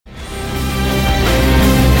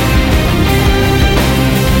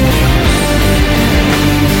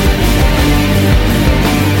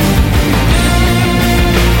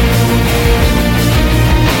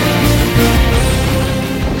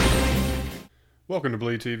Welcome to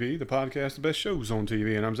Bleed TV, the podcast, the best shows on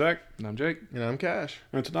TV. And I'm Zach. And I'm Jake. And I'm Cash.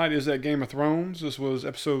 And tonight is that Game of Thrones. This was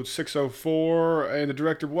episode 604, and the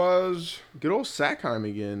director was... Good old Sackheim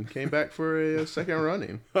again. Came back for a second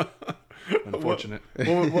running. Unfortunate.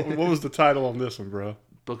 What was the title on this one, bro?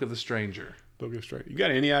 Book of the Stranger. Book of the Stranger. You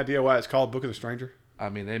got any idea why it's called Book of the Stranger? I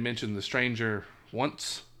mean, they mentioned the stranger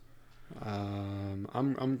once.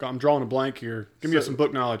 I'm drawing a blank here. Give me some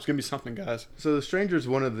book knowledge. Give me something, guys. So the stranger's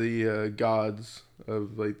one of the gods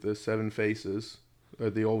of like the seven faces, or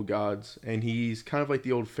the old gods, and he's kind of like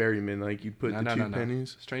the old ferryman. Like you put two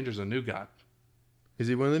pennies. Stranger's a new god. Is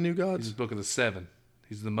he one of the new gods? He's the Book of the Seven.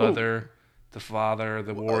 He's the mother, the father,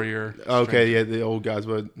 the warrior. Okay, yeah, the old gods,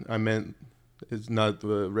 but I meant it's not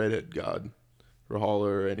the redhead god, Rahala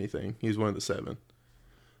or anything. He's one of the seven.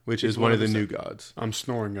 Which is one of the new gods. I'm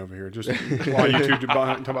snoring over here. Just while you two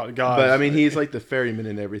talk about the gods. But I mean, he's like the ferryman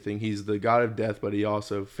and everything. He's the god of death, but he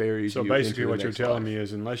also ferries you. So basically, into what you're telling me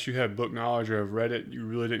is, unless you have book knowledge or have read it, you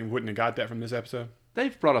really wouldn't have got that from this episode.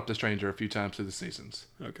 They've brought up the stranger a few times through the seasons.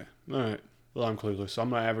 Okay, all right. Well, I'm clueless. So I'm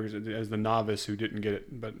gonna average it as the novice who didn't get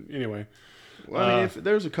it. But anyway, well, I mean, if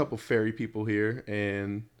there's a couple fairy people here,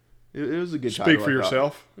 and it was a good. Speak for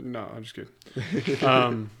yourself. No, I'm just kidding.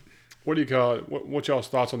 What do you call it? What y'all's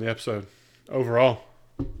thoughts on the episode overall?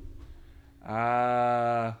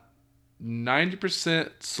 90%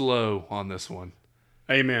 slow on this one.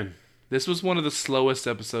 Amen. This was one of the slowest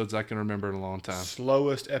episodes I can remember in a long time.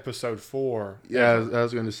 Slowest episode 4. Yeah, I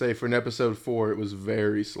was going to say, for an episode 4, it was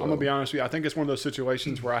very slow. I'm going to be honest with you. I think it's one of those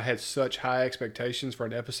situations where I had such high expectations for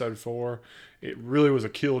an episode 4. It really was a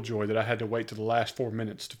killjoy that I had to wait to the last 4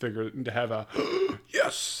 minutes to have a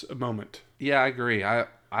yes moment. Yeah, I agree.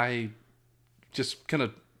 I just kind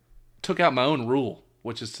of took out my own rule,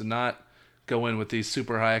 which is to not go in with these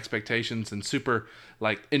super high expectations and super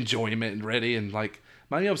like enjoyment and ready and like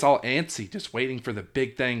I was all antsy, just waiting for the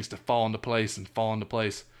big things to fall into place,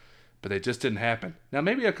 but they just didn't happen. Now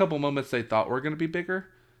maybe a couple moments they thought were going to be bigger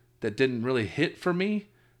that didn't really hit for me,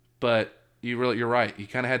 but you're right. You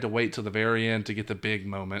kind of had to wait till the very end to get the big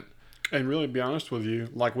moment. And really, to be honest with you,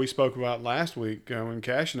 like we spoke about last week when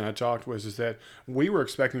Cash and I talked, is that we were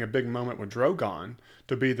expecting a big moment with Drogon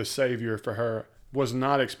to be the savior for her. Was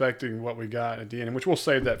not expecting what we got at the end, which we'll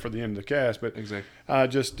save that for the end of the cast. But exactly. I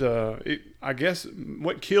guess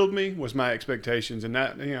what killed me was my expectations, and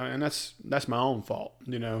that's my own fault,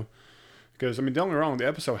 because I mean, don't get me wrong, the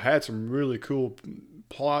episode had some really cool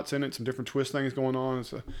plots in it, some different twist things going on,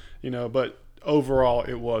 so, but overall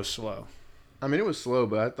it was slow. I mean, it was slow,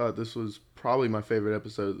 but I thought this was probably my favorite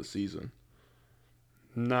episode of the season.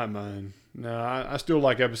 Not mine. No, I still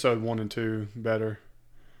like episode 1 and 2 better.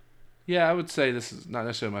 Yeah, I would say this is not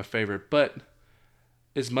necessarily my favorite, but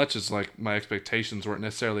as much as like my expectations weren't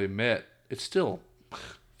necessarily met, it's still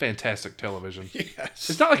fantastic television.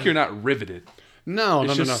 Yes. It's not like you're not riveted. No,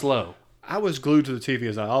 it's just slow. I was glued to the TV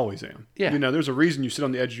as I always am. Yeah. There's a reason you sit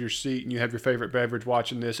on the edge of your seat and you have your favorite beverage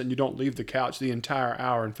watching this and you don't leave the couch the entire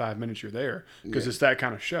hour and 5 minutes you're there because it's that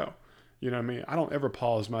kind of show. You know what I mean? I don't ever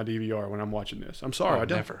pause my DVR when I'm watching this. I'm sorry, I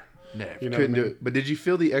don't. Never. Couldn't do it. But did you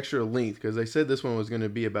feel the extra length? Because they said this one was going to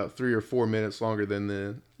be about 3 or 4 minutes longer than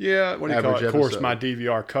the what do you call it? Of episode. course, my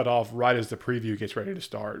DVR cut off right as the preview gets ready to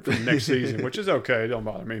start for the next season, which is okay. It don't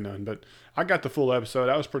bother me none. But I got the full episode.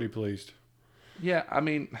 I was pretty pleased. Yeah, I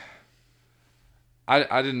mean,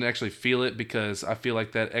 I didn't actually feel it because I feel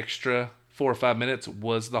like that extra 4 or 5 minutes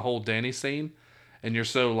was the whole Dany scene, and you're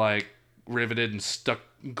so like riveted and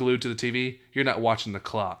glued to the TV, you're not watching the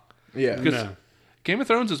clock. Yeah, because Game of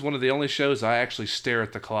Thrones is one of the only shows I actually stare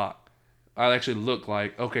at the clock. I actually look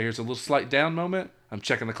like, okay, here's a little slight down moment. I'm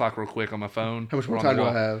checking the clock real quick on my phone. How much more time do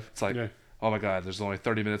I have? It's like, oh my God, there's only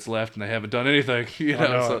 30 minutes left and they haven't done anything.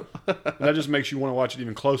 So. That just makes you want to watch it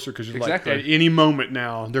even closer because you're like, at any moment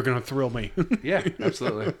now, they're going to thrill me. Yeah,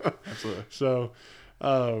 absolutely.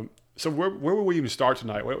 So where will we even start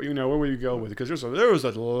tonight? Where will you go with it? Because there was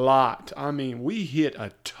a lot. I mean, we hit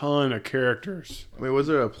a ton of characters. I mean, was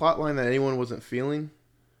there a plot line that anyone wasn't feeling?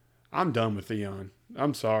 I'm done with Theon.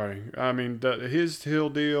 I'm sorry. I mean, his whole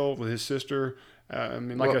deal with his sister.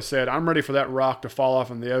 I said, I'm ready for that rock to fall off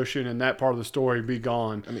in the ocean and that part of the story be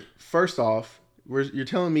gone. I mean, first off, you're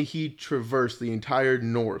telling me he traversed the entire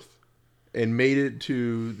north and made it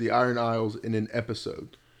to the Iron Isles in an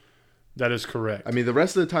episode. That is correct. I mean, the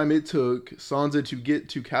rest of the time it took Sansa to get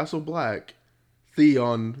to Castle Black,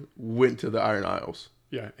 Theon went to the Iron Isles.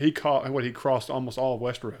 Yeah, he crossed almost all of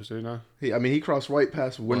Westeros, didn't he? He crossed right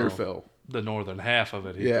past Winterfell. Well, the northern half of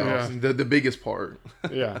it. The biggest part.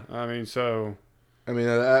 Yeah, I mean, so... I mean,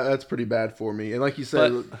 that's pretty bad for me. And like you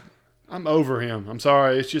said... I'm over him. I'm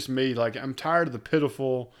sorry. It's just me. Like, I'm tired of the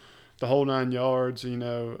pitiful the whole 9 yards.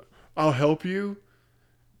 I'll help you.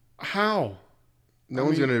 How? No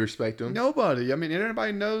one's going to respect him. Nobody. I mean,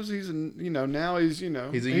 everybody knows now he's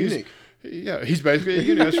He's a eunuch. Yeah, he's basically a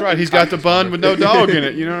eunuch. That's right. He's got the bun with no dog in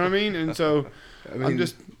it. You know what I mean? And so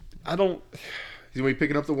I don't. He's going to be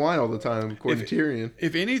picking up the wine all the time, according to Tyrion.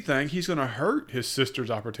 If anything, he's going to hurt his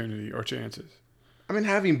sister's opportunity or chances. I mean,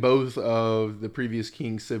 having both of the previous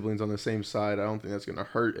king's siblings on the same side, I don't think that's going to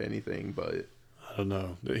hurt anything, but... I don't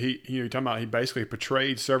know. You're talking about he basically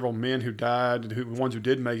portrayed several men who died, ones who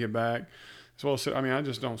did make it back. As well as, I mean, I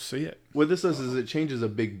just don't see it. What this does is it changes a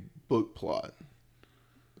big book plot.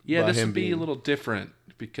 Yeah, this would be a little different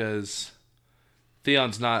because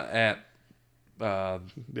Theon's not at the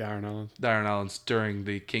Iron Islands. The Iron Islands during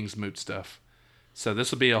the King's Moot stuff. So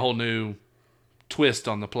this will be a whole new twist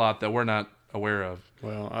on the plot that we're not aware of.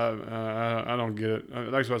 Well, I don't get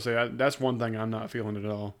it. Like I say, that's one thing I'm not feeling at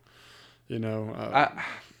all. I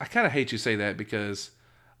kind of hate you say that because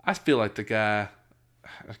I feel like the guy,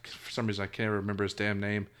 for some reason I can't remember his damn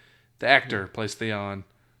name, the actor plays Theon.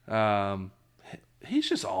 He's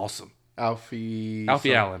just awesome. Alfie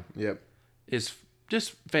Allen. Yep. Is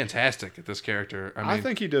just fantastic at this character. I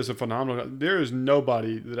think he does a phenomenal. There is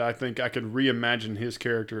nobody that I think I could reimagine his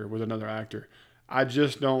character with another actor. I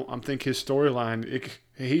just don't. I think his storyline.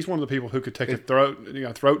 He's one of the people who could take a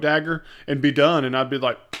throat dagger and be done, and I'd be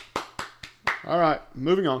like, all right,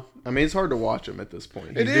 moving on. I mean, it's hard to watch him at this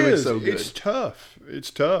point. He's doing so good. It's tough.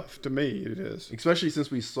 It's tough to me. It is, especially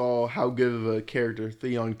since we saw how good of a character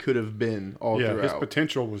Theon could have been throughout. His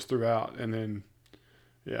potential was throughout, and then.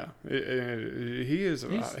 Yeah, he is.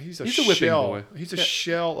 He's a shell. Boy. He's a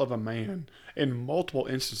shell of a man in multiple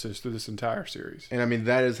instances through this entire series. And I mean,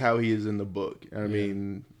 that is how he is in the book. I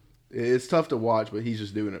mean, it's tough to watch, but he's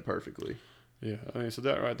just doing it perfectly. Yeah, I mean, so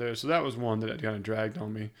that right there. So that was one that kind of dragged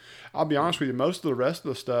on me. I'll be honest with you. Most of the rest of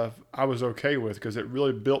the stuff I was okay with because it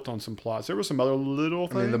really built on some plots. There were some other little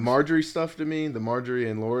things. I mean, the Marjorie stuff to me, the Marjorie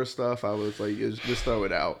and Laura stuff, I was like, just throw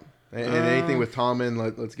it out. And anything with Tommen,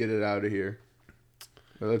 let's get it out of here.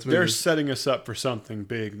 They're setting us up for something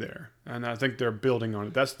big there, and I think they're building on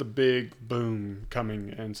it. That's the big boom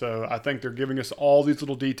coming, and so I think they're giving us all these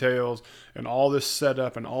little details and all this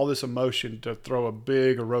setup and all this emotion to throw a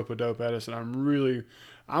big rope-a-dope at us. And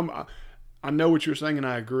I know what you're saying, and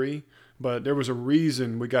I agree. But there was a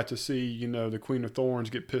reason we got to see, the Queen of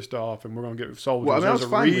Thorns get pissed off, and we're going to get soldiers. Well, I mean, I was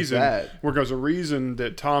fine with that. There's a reason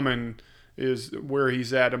that Tommen is where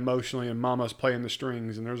he's at emotionally, and Mama's playing the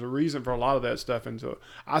strings, and there's a reason for a lot of that stuff. And so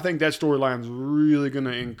I think that storyline's really going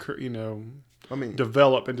to,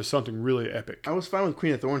 develop into something really epic. I was fine with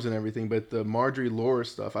Queen of Thorns and everything, but the Marjorie Laura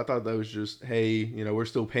stuff, I thought that was just, hey, we're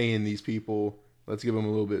still paying these people. Let's give them a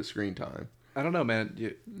little bit of screen time. I don't know, man.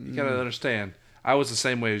 You got to understand. I was the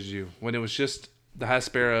same way as you. When it was just the High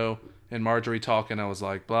Sparrow and Marjorie talking, I was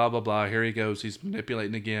like, blah, blah, blah. Here he goes. He's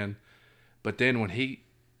manipulating again. But then when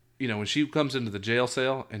when she comes into the jail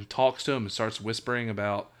cell and talks to him and starts whispering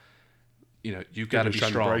about, you've got to be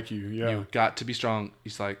strong. To break you. Yeah. You've got to be strong.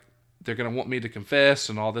 He's like, they're going to want me to confess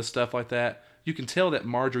and all this stuff like that. You can tell that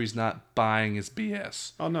Marjorie's not buying his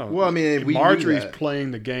BS. Oh, no. Well, I mean, Marjorie's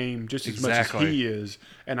playing the game just as much as he is.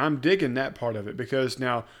 And I'm digging that part of it because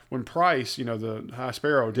now when Price, the High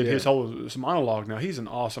Sparrow, did his whole monologue, now he's an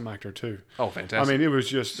awesome actor too. Oh, fantastic. I mean, it was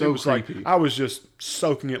just, creepy. Like, I was just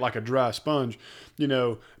soaking it like a dry sponge,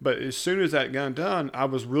 But as soon as that got done, I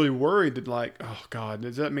was really worried that like, oh God,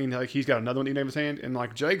 does that mean like he's got another one eating out of his hand? And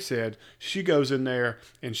like Jake said, she goes in there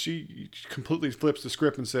and she completely flips the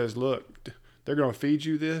script and says, look, they're going to feed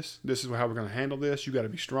you this. This is how we're going to handle this. You got to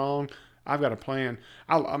be strong. I've got a plan.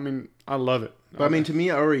 I mean, I love it. But I mean, to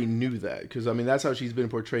me, I already knew that because I mean that's how she's been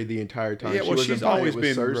portrayed the entire time. Yeah, well, she's always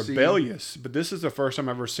been rebellious, but this is the first time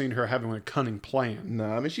I've ever seen her having a cunning plan. No,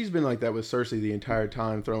 I mean she's been like that with Cersei the entire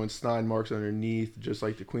time, throwing snide marks underneath, just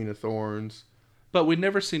like the Queen of Thorns. But we'd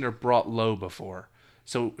never seen her brought low before,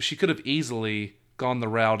 so she could have easily gone the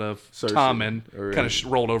route of Cersei, Tommen, kind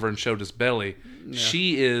of rolled over and showed his belly. Yeah.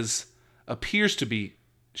 She appears to be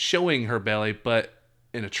showing her belly, but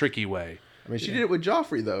in a tricky way. I mean, she did it with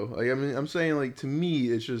Joffrey, though. Like, I mean, I'm saying, like, to me,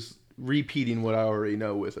 it's just repeating what I already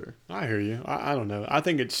know with her. I hear you. I don't know. I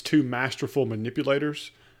think it's two masterful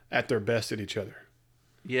manipulators at their best at each other.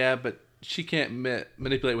 Yeah, but she can't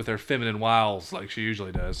manipulate with her feminine wiles like she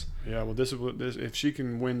usually does. Yeah, well, this is what if she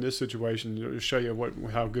can win this situation, it'll show you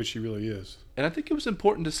how good she really is. And I think it was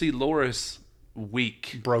important to see Loras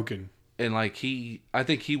weak, broken, and like I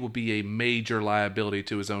think he will be a major liability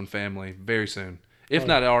to his own family very soon, if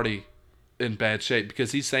not already in bad shape,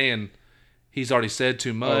 because he's saying he's already said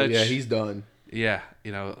too much. Oh, yeah, he's done. Yeah,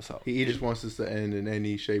 so he just wants this to end in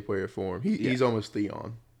any shape, way, or form. He's almost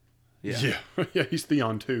Theon. Yeah. Yeah, he's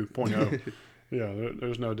Theon 2.0. Yeah,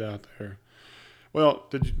 there's no doubt there. Well,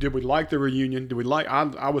 did we like the reunion? Did we like?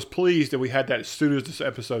 I was pleased that we had that as soon as this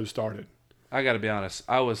episode started. I got to be honest.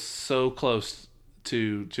 I was so close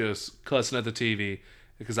to just cussing at the TV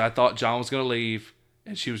because I thought John was going to leave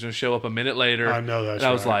and she was going to show up a minute later. I know that's And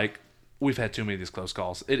I was right. like, we've had too many of these close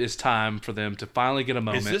calls. It is time for them to finally get a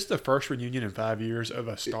moment. Is this the first reunion in 5 years of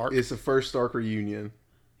a Stark? It's the first Stark reunion.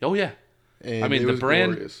 Oh, yeah. And I mean, it the was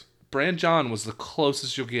brand glorious. John was the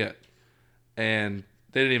closest you'll get. And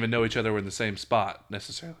they didn't even know each other were in the same spot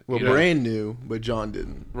necessarily. Well, you know? Bran knew, but John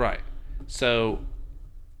didn't. Right. So,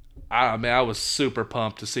 I mean, I was super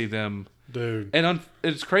pumped to see them. Dude. And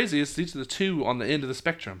it's crazy. These are the two on the end of the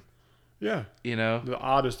spectrum. Yeah. You know? The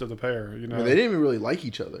oddest of the pair, you know. But they didn't even really like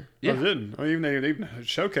each other. Yeah. They didn't. I mean, they even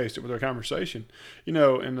showcased it with their conversation. You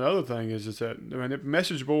know, and the other thing is that I mean, the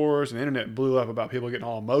message boards and the internet blew up about people getting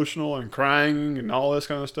all emotional and crying and all this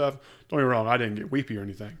kind of stuff. Don't get me wrong, I didn't get weepy or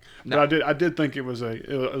anything, No. but I did think it was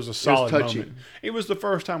a solid touching. moment. It was the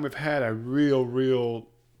first time we've had a real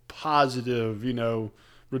positive, you know,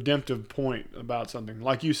 redemptive point about something.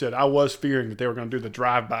 Like you said, I was fearing that they were going to do the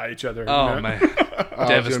drive by each other. Oh, you know? man. I was going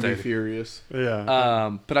to Devastating. be furious.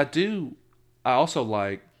 Yeah. But I also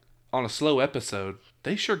like, on a slow episode,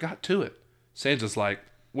 they sure got to it. Sansa's like,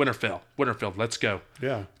 Winterfell, let's go.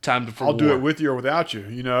 Yeah. Time for I'll war. do it with you or without you.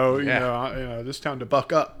 You know, Yeah. this time to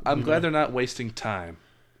buck up. I'm glad they're not wasting time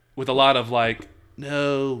with a lot of like,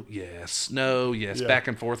 no, yes, Yeah. back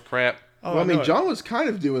and forth crap. Oh, Well, I mean, know it. John was kind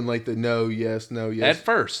of doing like the no, yes. At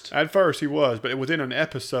first. At first he was, but within an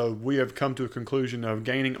episode, we have come to a conclusion of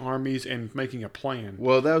gaining armies and making a plan.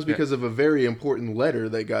 Well, that was because of a very important letter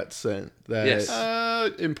that got sent. That Yes.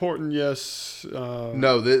 Important, yes.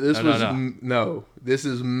 No, this No, was no. no. This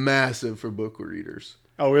is massive for book readers.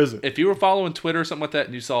 Oh, is it? If you were following Twitter or something like that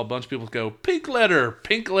and you saw a bunch of people go, pink letter,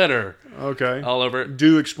 Okay. all over it.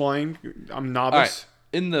 Do explain. I'm All novice.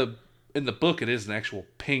 right. In the book, it is an actual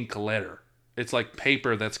pink letter. It's like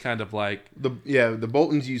paper that's kind of like, The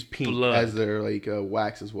Boltons use pink Blood. as their like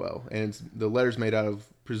wax as well, and the letter's made out of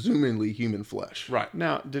presumably human flesh. right.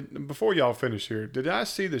 Now, before y'all finish here, did I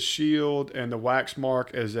see the shield and the wax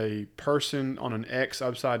mark as a person on an X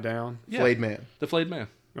upside down? Yeah. Flayed man. The flayed man.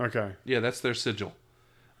 Okay. Yeah, that's their sigil.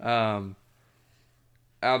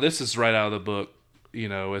 Now, this is right out of the book, you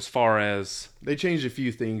know, as far as... They changed a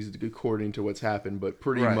few things according to what's happened, but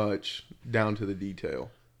pretty Right. much down to the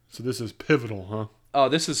detail. So this is pivotal, huh? Oh,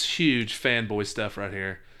 this is huge fanboy stuff right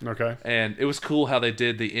here. Okay. And it was cool how they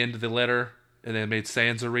did the end of the letter and then made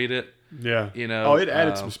Sansa read it. Yeah. You know, Oh, it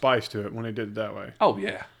added some spice to it when they did it that way. Oh,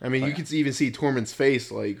 yeah. I mean, you could even see Tormund's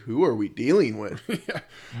face, like, who are we dealing with?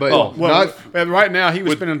 But Oh, Well, not. right now he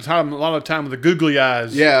was spending a lot of time with the googly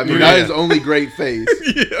eyes. Yeah, I mean, Yeah. not his only great face.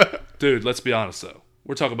 Dude, let's be honest, though.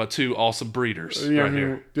 We're talking about two awesome breeders You know, right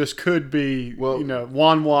here. this could be, Well-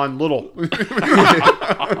 Wan Little.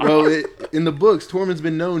 Well, in the books, Tormund's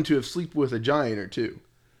been known to have slept with a giant or two.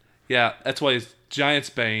 Yeah, that's why he's Giant's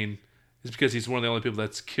Bane is because he's one of the only people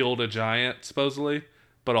that's killed a giant, supposedly,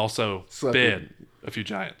 but also Slept fed a few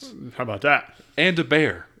giants. How about that? And a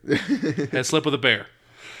bear. Had slept with a bear.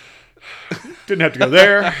 Didn't have to go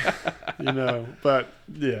there, but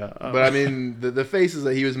yeah. But I mean, the faces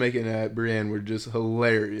that he was making at Brienne were just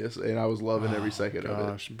hilarious, and I was loving every second of it.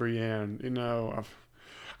 Gosh, Brienne, I'm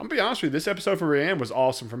gonna be honest with you. This episode for Brienne was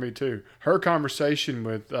awesome for me too. Her conversation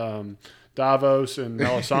with Davos and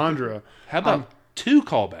Melisandre. How about two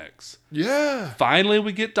callbacks? Yeah, Finally,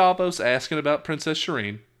 we get Davos asking about Princess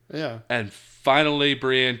Shireen, yeah. and finally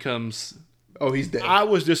Brienne comes. Oh, he's dead. I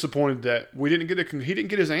was disappointed that we didn't get he didn't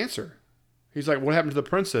get his answer. He's like, "What happened to the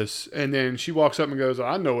princess?" And then she walks up and goes,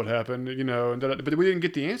 "I know what happened," but we didn't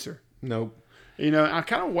get the answer. Nope. I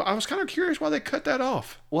was kind of curious why they cut that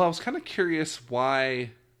off. Well, I was kind of curious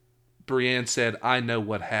why Brienne said, "I know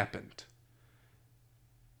what happened."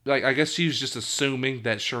 Like, I guess she was just assuming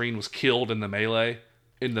that Shireen was killed in the melee,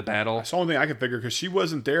 in the battle. That's the only thing I could figure because she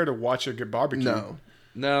wasn't there to watch a good barbecue. No,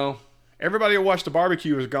 No. Everybody who watched the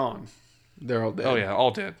barbecue was gone. they're all dead. Oh, yeah,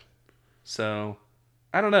 all dead. So,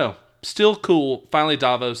 I don't know. Still cool. Finally,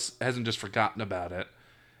 Davos hasn't just forgotten about it.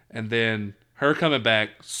 And then her coming back,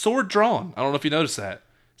 sword drawn. I don't know if you noticed that.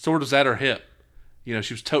 Sword was at her hip. You know,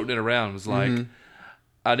 she was toting it around. It was like,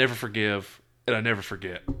 I never forgive and I never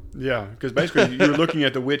forget. Yeah, because basically you're looking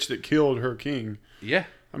at the witch that killed her king. Yeah.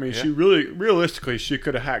 I mean, Yeah. she realistically, she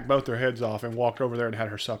could have hacked both their heads off and walked over there and had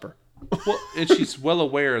her supper. Well, and she's well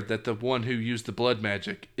aware that the one who used the blood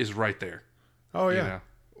magic is right there. Oh, You yeah. know?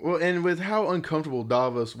 Well, and with how uncomfortable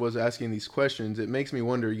Davos was asking these questions, it makes me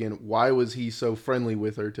wonder again, why was he so friendly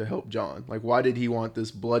with her to help Jon? Like, why did he want this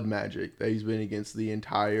blood magic that he's been against the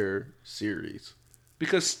entire series?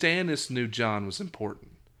 Because Stannis knew Jon was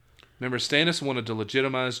important. Remember, Stannis wanted to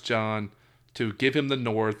legitimize Jon, to give him the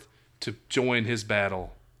North, to join his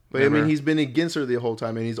battle. But, Remember? I mean, he's been against her the whole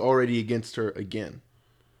time, and he's already against her again.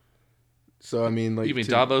 So, I mean, like... You mean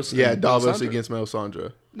Davos? Yeah, and Davos Melisandre? against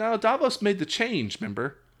Melisandre. No, Davos made the change,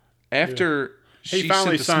 remember? After He she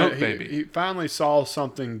finally sent the smoke baby. He finally saw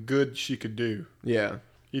something good she could do. Yeah.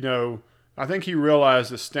 You know, I think he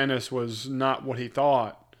realized that Stennis was not what he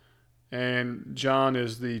thought, and Jon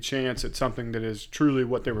is the chance at something that is truly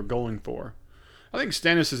what they were going for. I think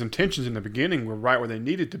Stannis' intentions in the beginning were right where they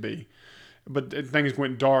needed to be, but things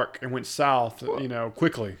went dark and went south,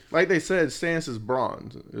 quickly. Like they said, Stannis is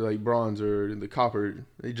bronze. Like bronze or the copper.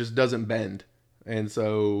 It just doesn't bend. And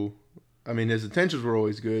so... I mean, his intentions were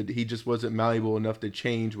always good. He just wasn't malleable enough to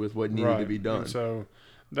change with what needed to be done. And so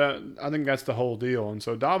I think that's the whole deal. And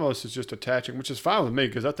so Davos is just attaching, which is fine with me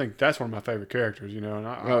because I think that's one of my favorite characters.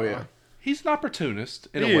 And He's an opportunist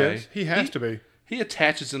in he a way. is. He has to be. He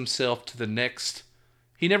attaches himself to the next.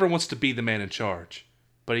 He never wants to be the man in charge,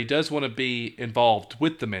 but he does want to be involved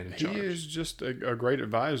with the man in charge. He is just a great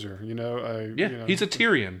advisor. He's a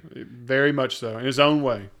Tyrion. Very much so in his own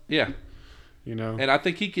way. Yeah, And I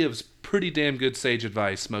think he gives pretty damn good sage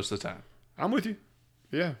advice most of the time. I'm with you.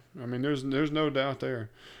 Yeah, I mean, there's no doubt there.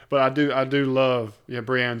 But I do love. Yeah,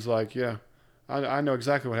 Brienne's like, yeah, I know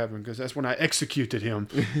exactly what happened because that's when I executed him.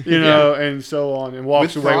 And so on, and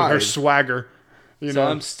walks With away with her pride. swagger. So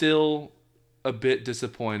I'm still a bit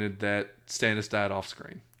disappointed that Stannis died off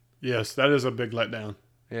screen. Yes, that is a big letdown.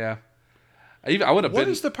 Yeah, I would have What been.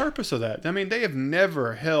 is the purpose of that? I mean, they have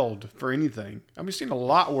never held for anything. I mean, we've seen a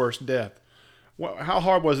lot worse death. How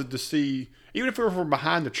hard was it to see, even if we were from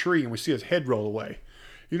behind the tree and we see his head roll away?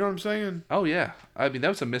 You know what I'm saying? Oh yeah, I mean that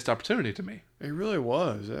was a missed opportunity to me. It really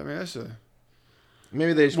was. I mean,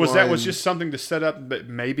 Maybe they just was wanted, just something to set up that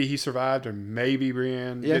maybe he survived or maybe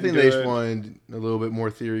Brienne. Yeah, I didn't think they do just it. wanted a little bit more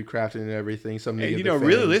theory crafting and everything. Something to And, get the fans.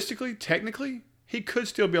 realistically, technically, he could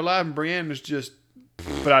still be alive, and Brienne was just.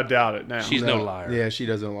 But I doubt it now. She's no liar. Yeah, she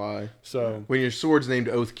doesn't lie. So When your sword's named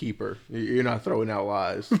Oathkeeper, you're not throwing out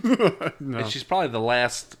lies. no. And she's probably the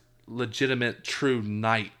last legitimate true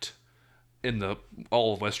knight in the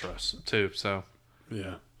all of Westeros too. So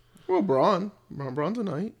Yeah. Well, Braun's a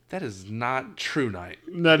knight. that is not true knight.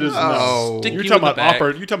 That is Oh. no. Stick You're you talking in the about back.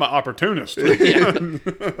 you're talking about opportunist.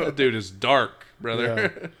 That dude is dark,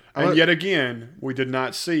 brother. Yeah. And yet again, we did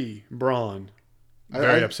not see Braun.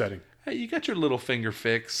 Very I- upsetting. Hey, you got your little finger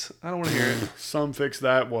fix. I don't want to hear it. Some fix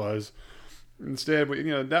that was. Instead,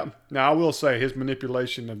 that. Now I will say his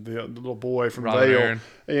manipulation of the little boy from Robin Vale, Aaron.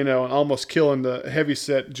 and almost killing the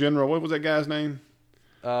heavyset general. What was that guy's name?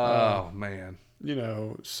 Oh man,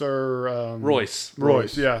 Sir Royce.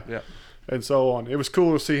 Royce, yeah. Yeah. And so on. It was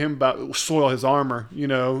cool to see him about soil his armor. He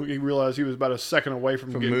realized he was about a second away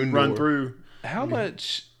from getting Moondor. run through.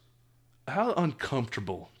 How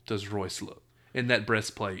uncomfortable does Royce look in that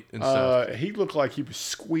breastplate and stuff? He looked like he was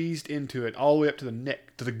squeezed into it all the way up to the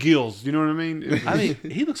neck, to the gills. You know what I mean? I mean,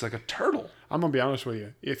 he looks like a turtle. I'm gonna be honest with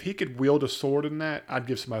you. If he could wield a sword in that, I'd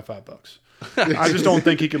give somebody $5. I just don't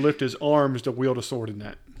think he could lift his arms to wield a sword in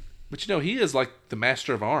that. But he is like the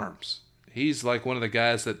master of arms. He's like one of the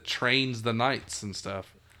guys that trains the knights and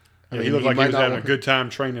stuff. Yeah, mean, he looked he like he might was not having a want- good time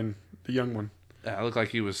training the young one. Yeah, I look like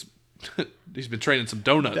he was. He's been training some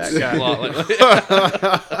donuts That guy. a lot lately.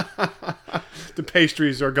 The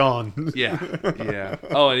pastries are gone. yeah.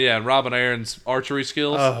 Oh, and yeah, Robin Aaron's archery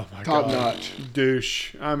skills. Oh my Top god, notch.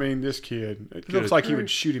 douche! I mean, this kid. It Good looks like he grief. would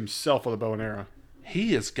shoot himself with a bow and arrow.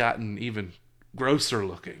 He has gotten even grosser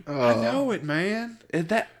looking. I know it, man. And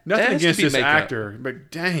that Nothing has to against be this makeup. actor, but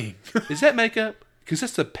dang. Is that makeup? Because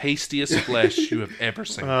that's the pastiest flesh you have ever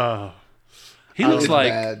seen. Oh, He looks It's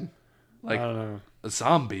like bad. I don't know. a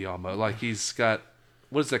zombie almost. Like he's got,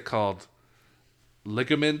 what is that called?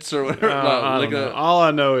 Ligaments or whatever. I don't know. All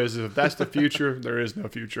I know is if that's the future, there is no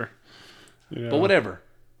future. But whatever.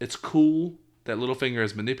 It's cool that Littlefinger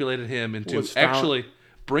has manipulated him into Well, it's found- actually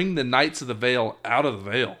bring the Knights of the Vale out of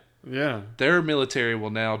the Vale. Yeah. Their military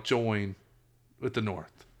will now join with the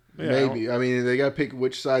North. Yeah. Maybe. I mean, they got to pick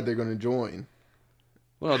which side they're going to join.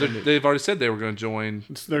 Well, they've already said they were going to join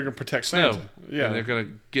They're gonna protect Snow. Sansa. Yeah. And they're going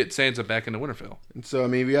to get Sansa back into Winterfell. And so, I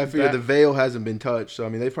mean, we got to figure That- the Vale hasn't been touched. So, I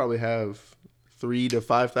mean, they probably have 3,000 to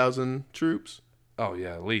 5,000 troops. Oh,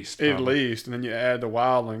 yeah, at least. At probably. least, and then you add the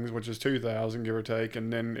wildlings, which is 2,000 give or take,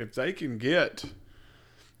 and then if they can get,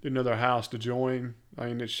 another house to join. I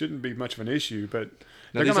mean, it shouldn't be much of an issue, but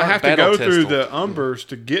Now, they're these going to aren't have to go battle through testable. the Umbers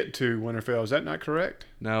to get to Winterfell. Is that not correct?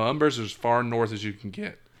 No, Umbers are as far north as you can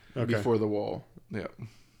get. Okay. before the wall. Yeah.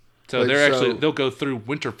 So But they'll go through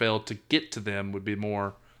Winterfell to get to them would be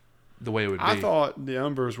more the way it would be. I thought the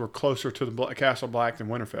Umbers were closer to the Castle Black than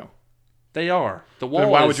Winterfell. They are. The wall Then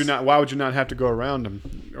why is, would you not? Why would you not have to go around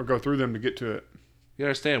them or go through them to get to it? You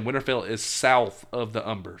understand, Winterfell is south of the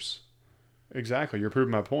Umbers. Exactly. You're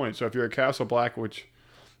proving my point. So if you're at Castle Black,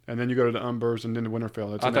 and then you go to the Umbers and then to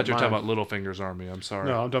Winterfell. That's I in thought that you were talking line. about Littlefinger's army. I'm sorry.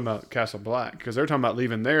 No, I'm talking about Castle Black because they're talking about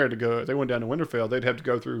leaving there to go. If they went down to Winterfell, they'd have to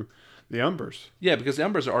go through the Umbers. Yeah, because the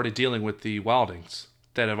Umbers are already dealing with the Wildings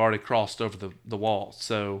that have already crossed over the wall.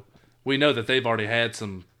 So we know that they've already had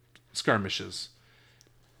some skirmishes.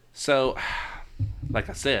 So, like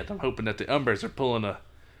I said, I'm hoping that the Umbers are pulling a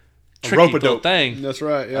tricky little rope-a-dope thing. That's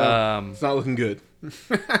right. Yeah. It's not looking good.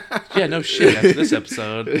 Yeah, no shit after this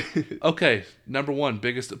episode. Okay, number one,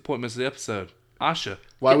 biggest appointments of the episode. Asha.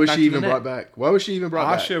 Why Get was back she to the even net. brought back? Why was she even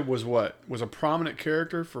brought back? Asha was a prominent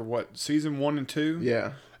character for season 1 and 2.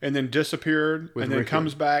 Yeah. And then disappeared, With and then Rickon.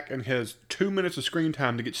 comes back and has 2 minutes of screen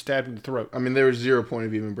time to get stabbed in the throat. I mean, there was zero point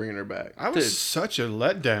of even bringing her back. I was Dude. such a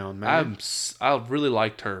letdown, man. I really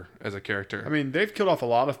liked her as a character. I mean, they've killed off a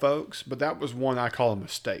lot of folks, but that was one I call a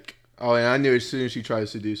mistake. Oh, and I knew as soon as she tried to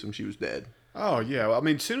seduce him, she was dead. Oh, yeah. Well, I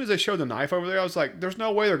mean, as soon as they showed the knife over there, I was like, there's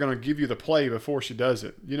no way they're going to give you the play before she does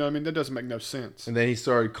it. You know what I mean? That doesn't make no sense. And then he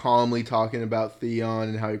started calmly talking about Theon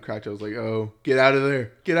and how he cracked. I was like, oh, get out of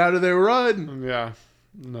there. Get out of there, run. Yeah.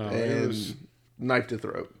 No, it And was... knife to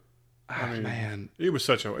throat. Man, It was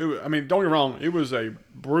such a. I mean, don't get me wrong. It was a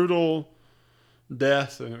brutal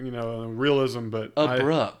death, and realism, but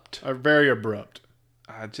abrupt. very abrupt.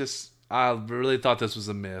 I really thought this was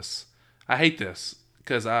a miss. I hate this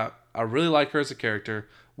because I really like her as a character.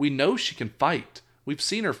 We know she can fight. We've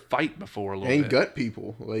seen her fight before a little And bit. gut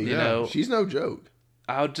people. Like, You know- she's no joke.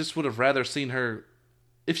 I just would have rather seen her.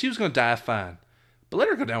 If she was going to die, fine, but let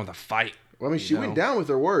her go down with a fight. Well, I mean, she know? went down with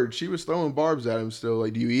her word. She was throwing barbs at him still.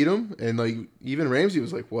 Like, do you eat them? And, like, even Ramsey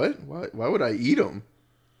was like, what? Why would I eat them?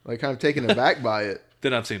 Like, kind of taken aback by it.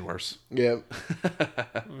 Then I've seen worse. Yeah.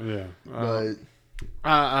 Yeah, But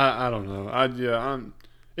I don't know.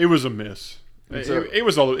 It was a miss. So- It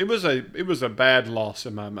was a bad loss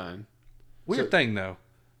in my mind. Weird thing though.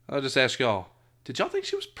 I'll just ask y'all: did y'all think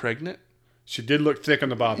she was pregnant? She did look thick on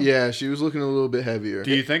the bottom. yeah, she was looking a little bit heavier.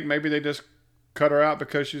 Do you think maybe they just cut her out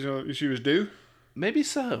because she was due? Maybe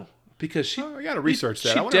so, because she. Oh, I gotta research that.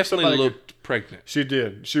 She I wonder if definitely somebody looked pregnant. She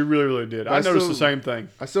did. She really, really did. I I noticed still- the same thing.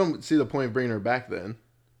 I still don't see the point of bringing her back then.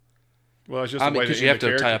 Well, it's just I the mean, way because they you end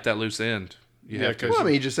have the to tie character. up that loose end. You Yeah, have to. 'cause- Well, I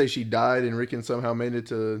mean, you just say she died and Rickon somehow made it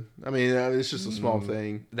to. I mean, it's just a small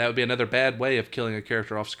thing. That would be another bad way of killing a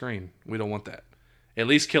character off screen. We don't want that. At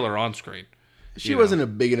least kill her on screen. She You wasn't a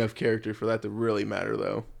big enough character for that to really matter,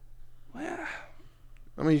 though. Well,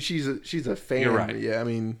 I mean, she's a fan. You're right. Yeah, I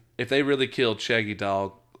mean, if they really killed Shaggy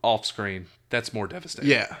Dog off screen, that's more devastating.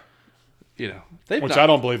 yeah. You know, they've Which not, I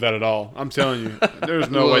don't believe that at all. I'm telling you, there's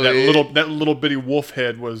no Well, way it- that little bitty wolf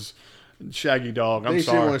head was Shaggy Dog. They I'm just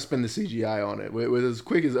didn't sorry. want to spend the CGI on it. With as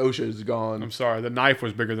quick as OSHA is gone. I'm sorry. The knife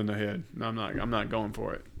was bigger than the head. No, I'm not going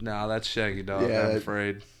for it. No, that's Shaggy Dog. Yeah, I'm that-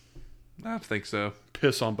 afraid. I think so.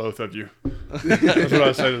 Piss on both of you. That's what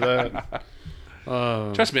I say to that.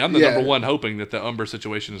 Trust me, I'm the Yeah. number one hoping that the Umber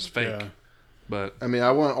situation is fake. Yeah. But I mean,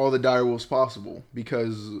 I want all the direwolves possible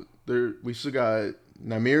because we still got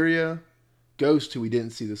Nymeria, Ghost, who we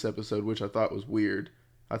didn't see this episode, which I thought was weird.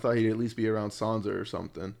 I thought he'd at least be around Sansa or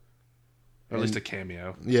something. or at least a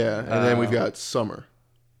cameo. Yeah, and then we've got Summer.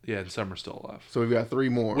 Yeah, and Summer's still alive. So we've got 3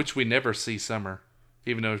 more. Which we never see Summer,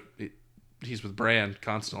 even though he's with Bran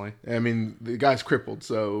constantly. I mean, the guy's crippled,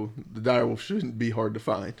 so the direwolf shouldn't be hard to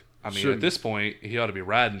find. I mean, Shouldn't. at this point, he ought to be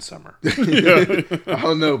riding Summer. I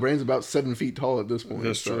don't know. Bran's about 7 feet tall at this point.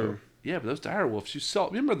 That's so, true. Yeah, but those direwolves, you saw.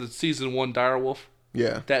 Remember the season 1 direwolf?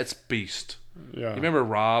 Yeah. That's beast. Yeah. You remember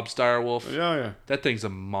Rob's direwolf? Yeah, yeah. That thing's a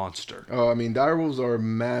monster. Oh, I mean, direwolves are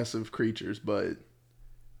massive creatures, but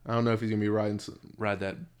I don't know if he's gonna be riding. Ride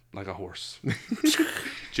that like a horse,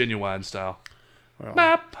 genuine style. Well.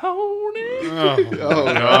 My pony. Oh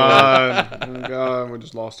God! Oh God! We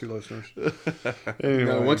just lost 2 listeners. Anyway.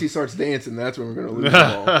 No, once he starts dancing, that's when we're gonna lose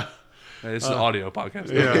them all. Hey, it's an audio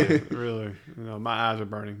podcast. Yeah, really. My eyes are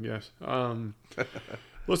burning. Yes.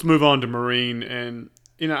 Let's move on to Marine, and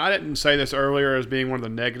I didn't say this earlier as being one of the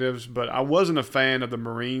negatives, but I wasn't a fan of the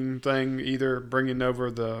Marine thing either, bringing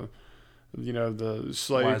over the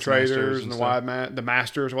slave Wise traders masters and and the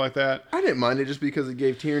masters like that. I didn't mind it just because it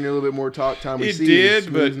gave Tyrion a little bit more talk time. We It see did,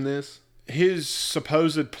 his but- smoothness. his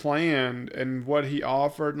supposed plan and what he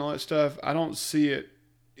offered and all that stuff, I don't see it.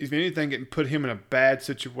 If anything, it put him in a bad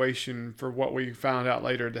situation for what we found out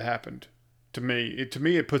later that happened. To me,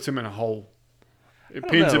 it puts him in a hole. It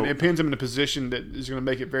pins him in a position that is going to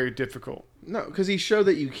make it very difficult. No, because he showed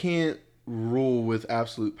that you can't rule with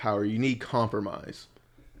absolute power. You need compromise.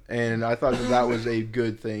 And I thought that was a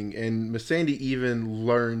good thing. And Missandei even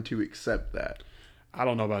learned to accept that. I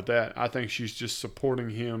don't know about that. I think she's just supporting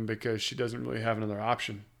him because she doesn't really have another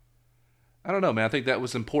option. I don't know, man. I think that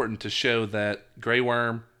was important to show that Grey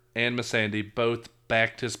Worm and Missandei both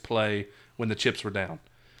backed his play when the chips were down.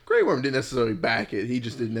 Grey Worm didn't necessarily back it. He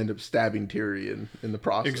just didn't end up stabbing Tyrion in the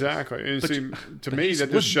process. Exactly. And to me,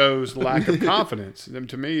 that just shows lack of confidence. And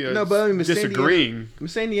to me, no, but I mean, disagreeing.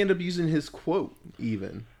 Missandei ended up using his quote,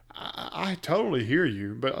 even. I totally hear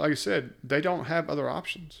you. But like I said, they don't have other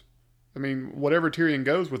options. I mean, whatever Tyrion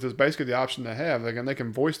goes with is basically the option they have. They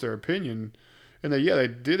can voice their opinion. And they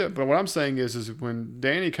did it. But what I'm saying is when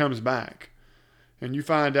Dany comes back, and you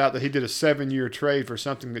find out that he did a 7-year trade for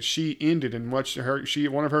something that she ended and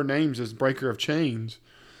one of her names is Breaker of Chains,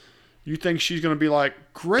 you think she's going to be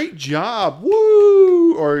like, great job,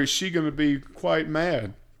 woo, or is she going to be quite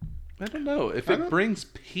mad? I don't know. If it brings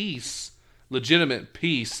peace, legitimate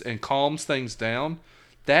peace, and calms things down,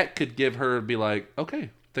 that could give her be like,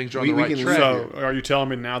 okay, things are on the right track. So are you telling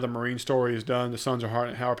me now the Marine story is done, the Sons of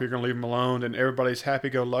Harpy are going to leave them alone, and everybody's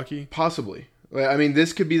happy-go-lucky? Possibly. I mean,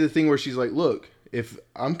 this could be the thing where she's like, look, if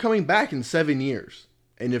I'm coming back in 7 years,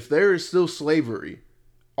 and if there is still slavery,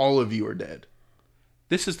 all of you are dead.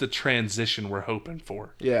 This is the transition we're hoping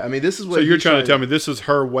for. Yeah, I mean, this is what... So you're trying to tell me this is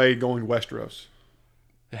her way going Westeros?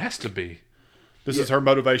 It has to be. This is her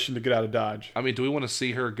motivation to get out of Dodge. I mean, do we want to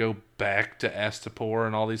see her go back to Astapor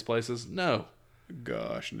and all these places? No.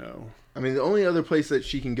 Gosh, no. I mean, the only other place that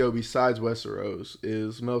she can go besides Westeros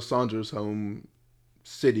is Melisandre's home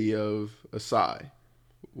city of Asai,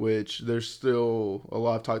 which there's still a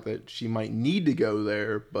lot of talk that she might need to go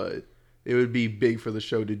there, but it would be big for the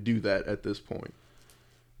show to do that at this point.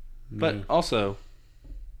 But also,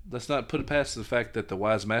 let's not put it past the fact that the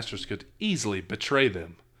Wise Masters could easily betray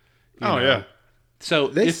them. Yeah.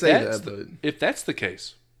 So if that's the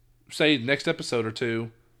case, say next episode or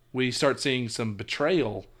two, we start seeing some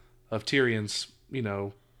betrayal of Tyrion's,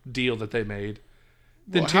 deal that they made,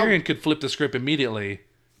 then Tyrion could flip the script immediately.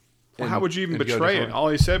 Well, how would you even betray it? All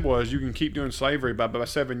he said was, you can keep doing slavery, but by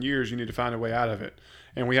 7 years, you need to find a way out of it.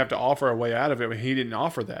 And we have to offer a way out of it, but he didn't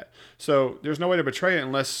offer that. So there's no way to betray it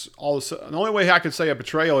unless the only way I could say a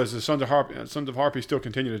betrayal is the Sons of Harpy still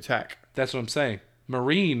continue to attack. That's what I'm saying.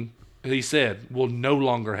 Marine, he said, will no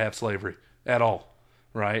longer have slavery at all,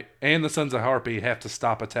 right? And the Sons of Harpy have to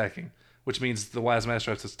stop attacking, which means the Wise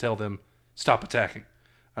Master has to tell them, stop attacking,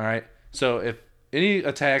 all right? So if any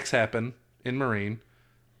attacks happen in Marine,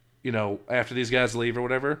 after these guys leave or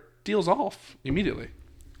whatever, deal's off immediately.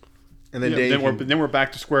 And then then we're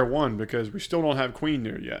back to square one because we still don't have Queen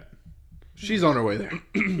there yet. She's on her way there.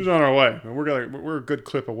 She's on her way. We're a good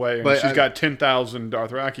clip away. And she's got 10,000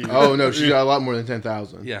 Dothraki. Oh no, she's got a lot more than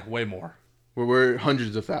 10,000. Yeah, way more. We're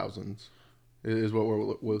hundreds of thousands. Is what we're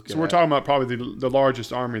looking at. So we're talking about probably the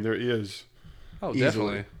largest army there is. Oh,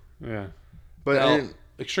 definitely. Yeah, but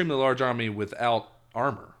extremely large army without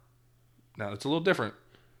armor. Now it's a little different.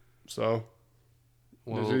 So,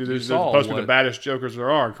 well, they're supposed to be the baddest jokers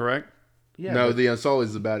there are, correct? Yeah. No, the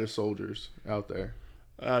Unsullied's the baddest soldiers out there.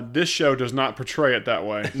 This show does not portray it that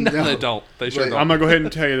way. No, they don't. They sure don't. I'm going to go ahead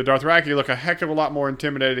and tell you, the Dothraki look a heck of a lot more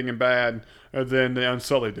intimidating and bad than the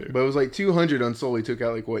Unsullied do. But it was like 200 Unsullied took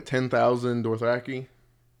out 10,000 Dothraki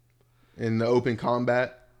in the open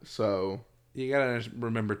combat. So you got to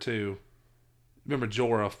remember, too,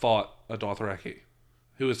 Jorah fought a Dothraki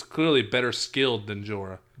who was clearly better skilled than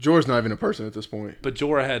Jorah. Jorah's not even a person at this point. But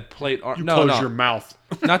Jorah had plate armor. Close your mouth.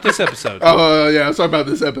 Not this episode. Oh, yeah. I'm talking about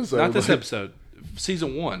this episode. Not this episode.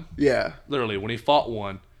 Season 1. Yeah. Literally, when he fought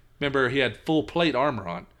one, remember, he had full plate armor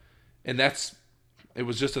on. And it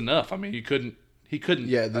was just enough. I mean, he couldn't.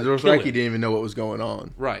 Yeah, the Dothraki didn't even know what was going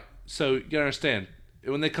on. Right. So, you gotta understand,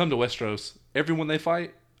 when they come to Westeros, everyone they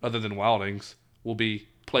fight, other than Wildings, will be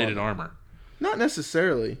plated armor. Not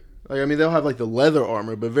necessarily. They'll have the leather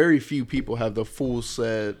armor, but very few people have the full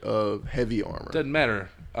set of heavy armor. Doesn't matter.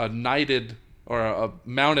 A knighted or a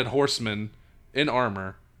mounted horseman in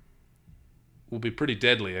armor will be pretty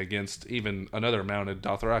deadly against even another mounted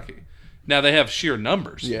Dothraki. Now, they have sheer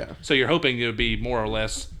numbers. Yeah. So you're hoping it would be more or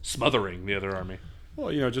less smothering the other army.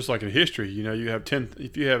 Well, just like in history, you have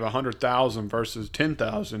if you have 100,000 versus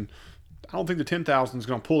 10,000, I don't think the 10,000 is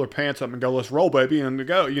going to pull their pants up and go, let's roll, baby, and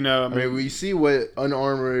go, I mean, we see what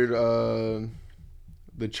unarmored,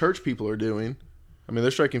 the church people are doing. I mean,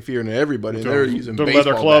 they're striking fear into everybody, and They're- they're using they're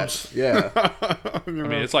baseball leather clubs. bats. Yeah. I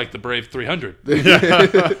mean, it's like the Brave 300.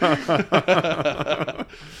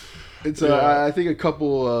 It's I think a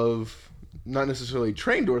couple of not necessarily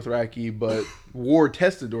trained Dothraki, but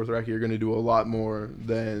war-tested Dothraki are going to do a lot more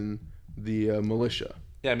than the militia.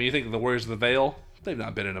 Yeah, I mean, you think of the Warriors of the Vale? They've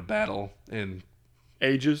not been in a battle in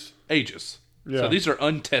Ages. ages. Yeah. So these are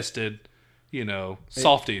untested,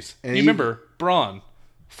 softies. and You remember Braun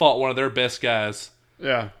fought one of their best guys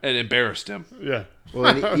Yeah. and embarrassed him. Yeah. Well,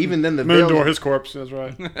 and even then, the Moondor, Vale, his corpse. That's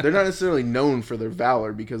right. they're not necessarily known for their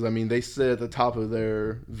valor because I mean they sit at the top of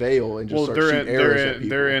their veil and just Well, start they're shooting in, arrows they're at in,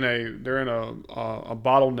 people. they're in a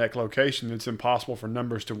bottleneck location. It's impossible for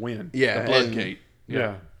numbers to win. Yeah, The Blood and- Gate.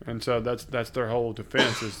 Yeah. And so that's their whole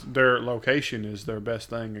defense is their location is their best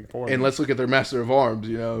thing for them. And let's look at their master of arms.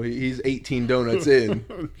 He's 18 donuts in.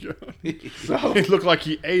 So He looked like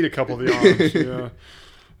he ate a couple of the arms.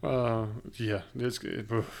 Yeah.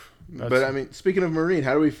 but I mean, speaking of Marine,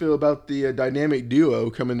 how do we feel about the dynamic duo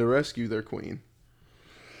coming to rescue their queen?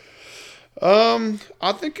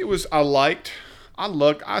 I think it was.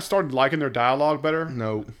 I started liking their dialogue better.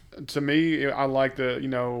 No, To me, I like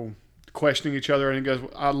the questioning each other, and he goes,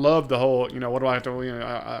 I love the whole, what do I have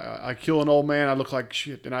to, I kill an old man, I look like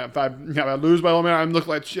shit, and if I lose my old man, I look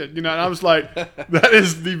like shit, and I was like, that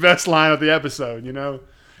is the best line of the episode, and then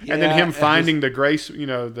Yeah, him and finding the grace,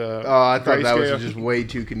 the oh, I thought that grayscale. was just way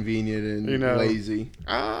too convenient and lazy.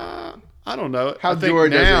 I don't know. How I think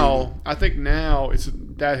Jorah doesn't- now,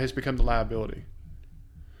 that has become the liability,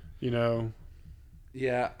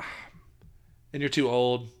 Yeah. And you're too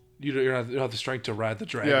old. You don't have the strength to ride the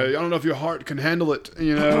dragon. Yeah, I don't know if your heart can handle it,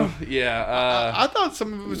 Yeah. I thought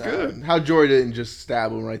some of it was good. How Jorah didn't just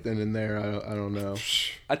stab him right then and there, I don't know.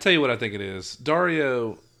 I tell you what I think it is.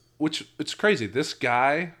 Dario, which it's crazy. This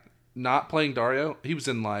guy not playing Dario, he was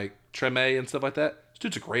in like Treme and stuff like that. This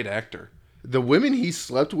dude's a great actor. The women he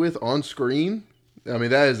slept with on screen, I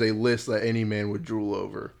mean, that is a list that any man would drool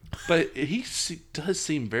over. But does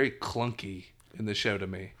seem very clunky in the show to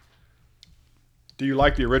me. Do you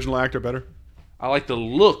like the original actor better? I like the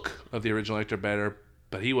look of the original actor better,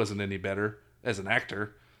 but he wasn't any better as an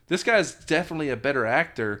actor. This guy's definitely a better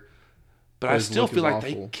actor, but I His still look feel is like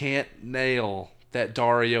they awful. can't nail that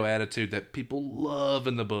Dario attitude that people love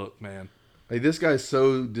in the book, man. Like, this guy's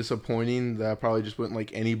so disappointing that I probably just wouldn't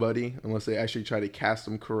like anybody unless they actually try to cast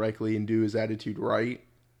him correctly and do his attitude right.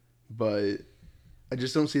 But I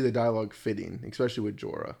just don't see the dialogue fitting, especially with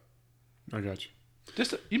Jorah. I got you.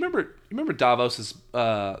 Just you remember Davos's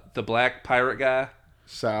the black pirate guy?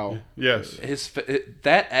 Sal. Yes.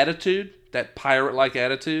 That attitude, that pirate-like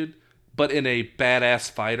attitude, but in a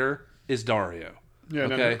badass fighter, is Dario. Yeah,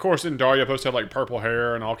 and Okay. of course, in Dario, supposed to have like purple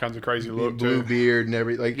hair and all kinds of crazy look Blue too. beard and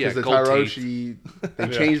everything. Like, because Yeah, the gold Tyroshi, they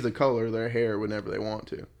Yeah. change the color of their hair whenever they want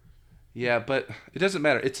to. Yeah, but it doesn't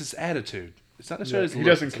matter. It's his attitude. It's not necessarily his He look.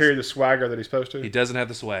 doesn't It's carry the swagger that he's supposed He to. doesn't have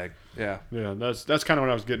the swag. Yeah. Yeah, that's kind of what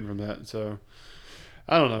I was getting from that. So,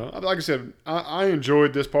 I don't know. Like I said, I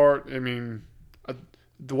enjoyed this part. I mean,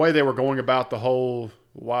 the way they were going about the whole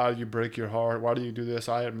why do you break your heart? Why do you do this?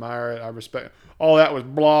 I admire it. I respect. All that was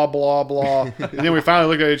blah, blah, blah. And then we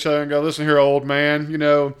finally look at each other and go, listen here, old man.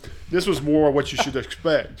 This was more what you should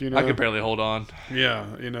expect. I could barely hold on.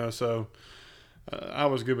 Yeah, so I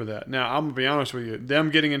was good with that. Now, I'm going to be honest with you. Them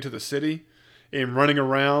getting into the city and running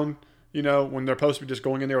around, when they're supposed to be just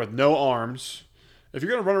going in there with no arms. If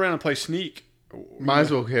you're going to run around and play sneak, Might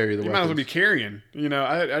as well carry the you weapons. might as well be carrying.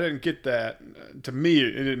 I didn't get that. To me,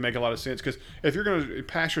 it didn't make a lot of sense because if you're going to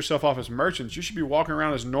pass yourself off as merchants, you should be walking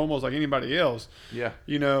around as normal as like anybody else. Yeah.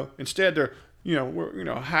 Instead they're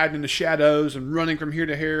we're hiding in the shadows and running from here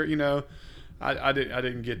to here. I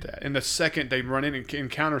didn't get that. And the second they run in and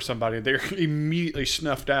encounter somebody, they're immediately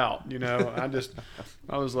snuffed out.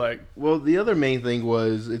 I was like, Well, the other main thing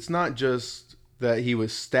was it's not just that he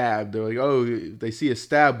was stabbed. They're like, oh, if they see a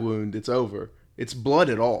stab wound, it's over. It's blood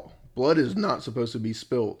at all. Blood is not supposed to be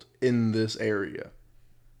spilt in this area.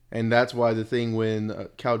 And that's why the thing when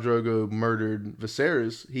Khal Drogo murdered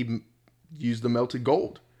Viserys, he used the melted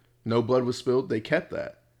gold. No blood was spilled. They kept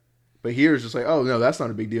that. But here it's just like, oh, no, that's not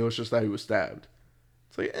a big deal. It's just that he was stabbed.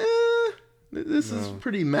 It's like, this is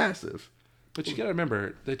pretty massive. But you got to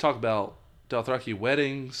remember, they talk about Dothraki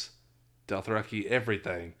weddings, Dothraki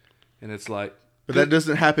everything. And it's like... But that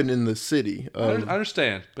doesn't happen in the city. I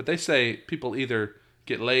understand. But they say people either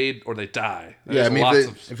get laid or they die. Yeah, I There's mean,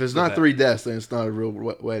 lots if it's of not that. 3 deaths, then it's not a real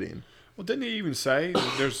wedding. well, didn't he even say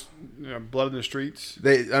there's blood in the streets? I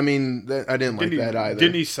didn't like that either.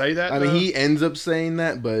 Didn't he say that? I mean, though? he ends up saying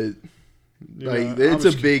that, but I it's a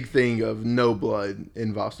was- big thing of no blood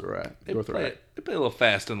in Vostorat. They They play a little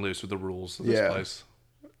fast and loose with the rules of this Yeah. place.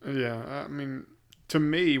 Yeah, I mean, to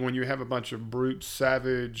me, when you have a bunch of brute,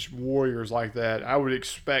 savage warriors like that, I would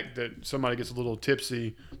expect that somebody gets a little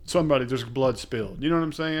tipsy, there's blood spilled. You know what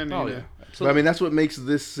I'm saying? Oh, You yeah. know? But I Absolutely. mean, that's what makes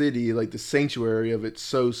this city, like the sanctuary of it,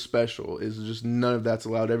 so special. Is just none of that's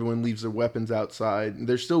allowed. Everyone leaves their weapons outside.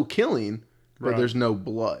 They're still killing, but Right. there's no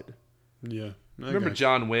blood. Yeah. Remember Okay.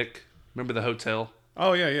 John Wick? Remember the hotel?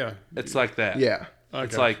 Oh, yeah. It's like that. Yeah.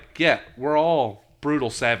 It's Okay. like, yeah, we're all brutal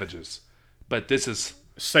savages, but this is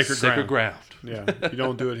Sacred ground. Yeah, you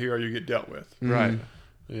don't do it here or you get dealt with. Right.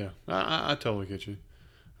 Yeah, I totally get you.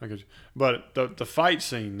 I get you. But the fight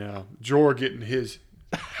scene now, Jor getting his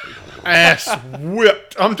ass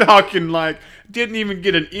whipped. I'm talking like didn't even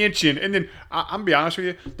get an inch in. And then I'm be honest with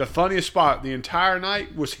you, the funniest spot the entire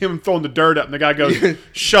night was him throwing the dirt up, and the guy goes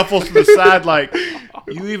shuffles to the side like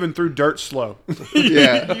you even threw dirt slow.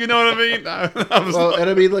 Yeah. You know what I mean? I was Well, like, and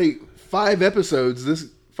I mean, like 5 episodes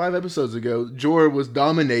ago, Jorah was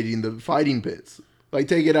dominating the fighting pits, like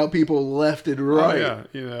taking out people left and oh, right, yeah,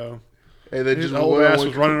 you know. and then His just old one on ass one-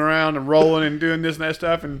 was running around and rolling and doing this and that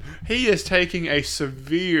stuff, and he is taking a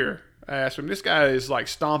severe ass. I mean, this guy is like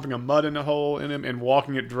stomping a mud in the hole in him and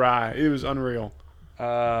walking it dry. It was unreal.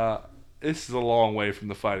 This is a long way from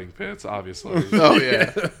the fighting pits, obviously. Oh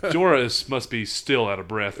yeah, Jorah must be still out of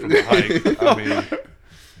breath from the hike. I mean,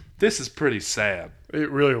 this is pretty sad. It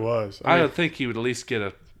really was. I I mean, would think he would at least get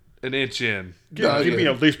an inch in. give me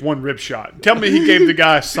at least one rib shot. Tell me he gave the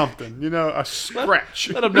guy something, you know, a scratch.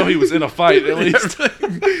 Let him know he was in a fight at least.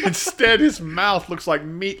 Instead, his mouth looks like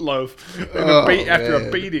meatloaf after a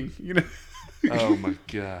man. beating. You know, Oh my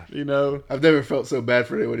god. you know. I've never felt so bad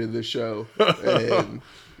for anyone in this show, and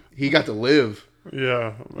he got to live.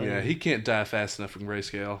 Yeah. man. Yeah, he can't die fast enough from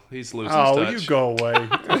Grayscale. He's losing Oh, his touch. you go away.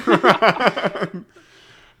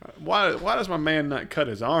 Why does my man not cut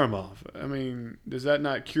his arm off? I mean, does that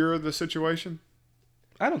not cure the situation?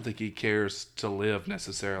 I don't think he cares to live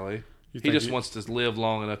necessarily. You He think just wants to live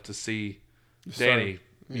long enough to see Danny,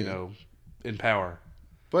 you know, in power.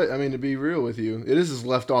 But I mean, to be real with you, it is his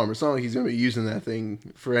left arm. It's not like he's going to be using that thing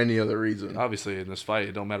for any other reason. Obviously, in this fight,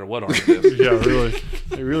 it don't matter what arm it is. Yeah, really.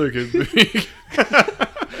 It really could be.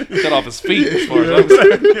 Cut off his feet as far as I'm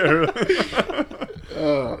concerned. Yeah, really.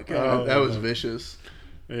 Oh god, Oh, that was no. vicious.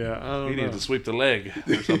 Yeah, I don't He know. needed to sweep the leg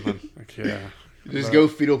or something. Yeah. Just go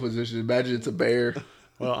fetal position. Imagine it's a bear.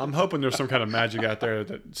 Well, I'm hoping there's some kind of magic out there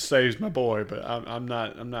that saves my boy, but I'm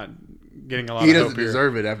not getting a lot He of hope doesn't here.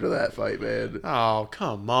 deserve it after that fight, man. Oh,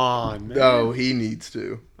 come on, man. No, he needs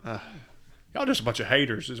to. Y'all just a bunch of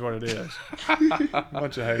haters is what it is. A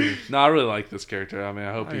bunch of haters. No, I really like this character. I mean,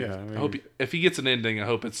 I hope Oh, yeah, I mean- I hope if he gets an ending, I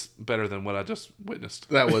hope it's better than what I just witnessed.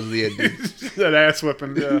 That was the ending. That ass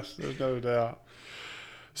whipping, yes, there's no doubt.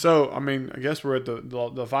 So, I mean, I guess we're at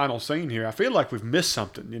the final scene here. I feel like we've missed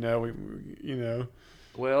something, you know.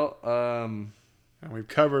 Well, And we've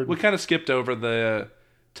covered. we kind of skipped over the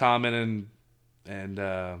Tommen and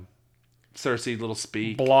Cersei little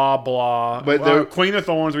speak. Blah blah. But But there- Queen of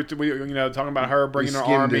Thorns, we talking about her bringing her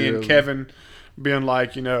skimmed army, it and a- Kevin being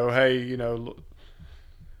like, hey,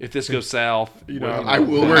 If this goes south, I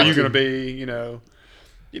will where are have you to- going to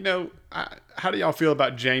be? How do y'all feel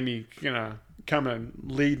about Jamie, coming,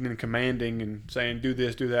 leading and commanding and saying, do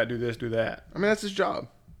this, do that, do this, do that? I mean, that's his job.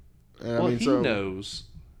 And well, I mean, he so knows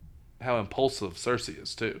how impulsive Cersei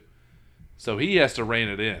is too, so he has to rein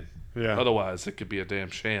it in. Yeah. Otherwise, it could be a damn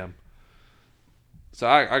sham. So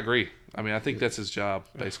I agree. I mean, I think that's his job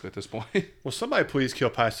basically at this point. Well, somebody please kill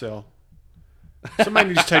Pycelle. Somebody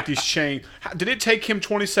needs to take these chains. Did it take him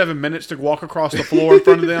 27 minutes to walk across the floor in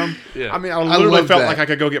front of them? Yeah. I mean, I literally love felt that. like I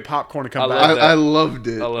could go get popcorn and come I back. love that. I loved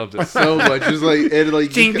it. I loved it. so much. Just like and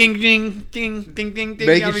like Ding, just ding, ding, ding, ding, ding, ding.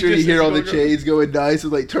 making I mean, sure you just- hear all the go- chains going nice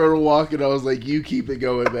and like turtle walking. I was like, you keep it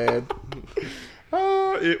going, man.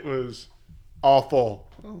 Oh, it was awful.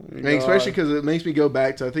 Oh, my And especially God. because it makes me go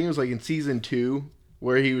back to I think it was like in season 2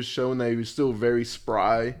 where he was showing that he was still very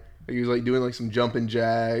spry. Like, he was like doing like some jumping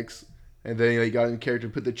jacks, and then he like, got in character,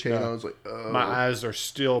 put the chain on. I was like, oh. My eyes are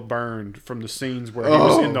still burned from the scenes where he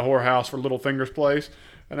was in the whorehouse for Littlefinger's place,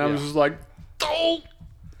 and I was Yeah. just like, oh.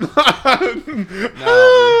 No,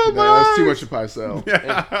 that's too much of Pycelle.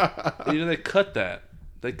 They cut that.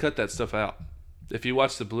 They cut that stuff out. If you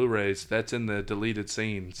watch the Blu-rays, that's in the deleted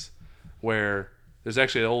scenes where there's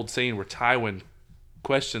actually an old scene where Tywin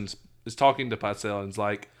is talking to Pycelle and is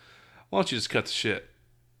like, why don't you just cut the shit?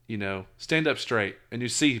 Stand up straight. And you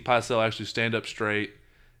see Pycelle actually stand up straight.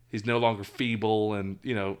 He's no longer feeble and,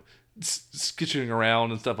 skitching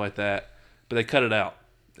around and stuff like that. But they cut it out.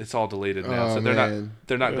 It's all deleted now, Oh, so man.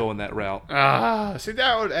 they're not going that route. See,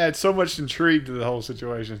 that would add so much intrigue to the whole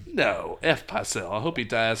situation. No, F Pycelle. I hope he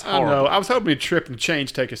dies I know. horribly. I was hoping he'd trip and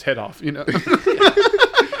chains take his head off. You know.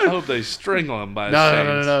 I hope they strangle him by his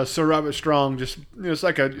chains. No. Sir Robert Strong just it's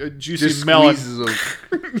like a juicy Just melon. squeezes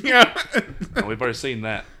them. Yeah. No, we've already seen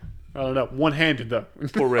that. I don't know. One-handed though.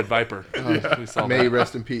 Poor Red Viper. We saw May he that.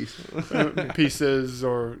 rest in peace. Pieces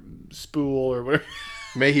or spool or whatever.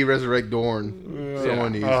 May he resurrect Dorn.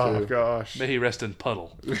 Someone needs Oh to. gosh. May he rest in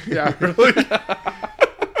puddle. Yeah, really.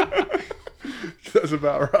 That's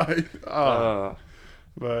about right.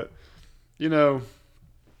 But you know,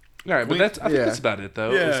 All right, but I think yeah. that's about it,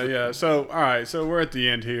 though. yeah. So all right, so we're at the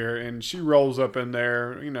end here, and she rolls up in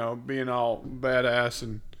there, you know, being all badass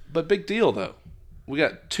and But big deal, though. We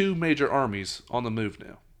got two major armies on the move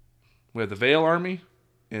now. We have the Vale army,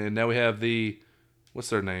 and now we have the, what's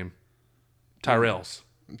their name? Tyrells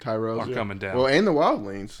Tyrells are coming down. Well, and the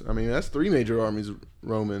Wildlings. I mean, that's 3 major armies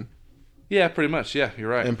Roman, Yeah, pretty much. Yeah, you're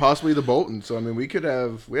right. and possibly the Bolton. So I mean, we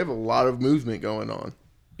have a lot of movement going on.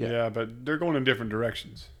 yeah, but they're going in different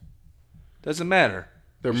directions. Doesn't matter.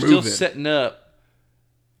 They're We're moving. still setting up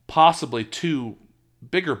possibly 2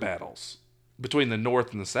 bigger battles between the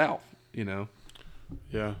North and the South, you know?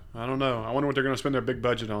 Yeah, I don't know. I wonder what they're going to spend their big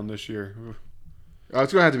budget on this year. Oof.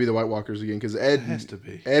 It's gonna have to be the White Walkers again because It has to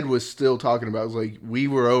be. Ed was still talking about. It was like, we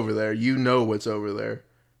were over there. You know what's over there.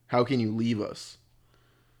 How can you leave us?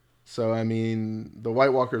 So I mean, the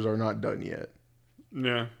White Walkers are not done yet.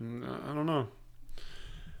 Yeah, I don't know.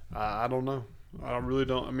 I don't know. I really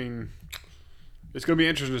don't. I mean, it's going to be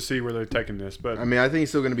interesting to see where they're taking this. But I mean, I think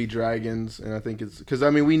it's still going to be dragons, and I think it's because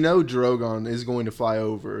I mean we know Drogon is going to fly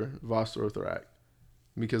over Vostok Thrak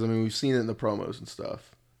because I mean we've seen it in the promos and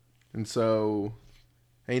stuff, and so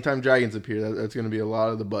anytime dragons appear, that's going to be a lot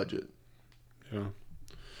of the budget. yeah.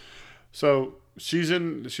 So she's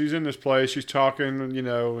in this place. She's talking, you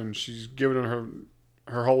know, and she's giving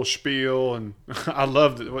her whole spiel. And I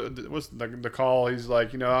loved it. What's the call? He's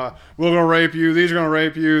like, you know, we're gonna rape you. These are gonna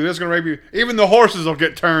rape you. This is gonna rape you. Even the horses will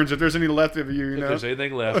get turns if there's any left of you. You If know. there's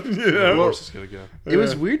anything left, Yeah. the horse is going to go. It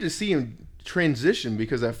was weird to see him transition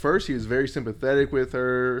because at first he was very sympathetic with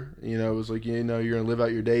her. You know, it was like, you know, you're going to live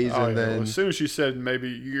out your days, Oh, and yeah. then Well, as soon as she said maybe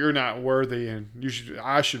you're not worthy and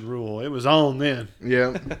I should rule, it was on then.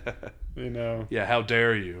 yeah. You know. Yeah, how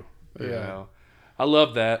dare you? You Yeah. know? I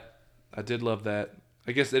love that. I did love that.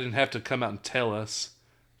 I guess they didn't have to come out and tell us,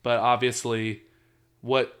 but obviously,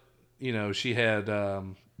 what you know, she had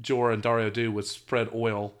Jorah and Dario do was spread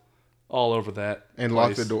oil all over that And place.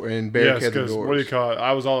 lock the door and Yes, barricade the because doors. what do you call it? When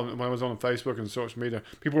I was on Facebook and social media,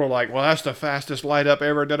 people were like, "Well, that's the fastest light up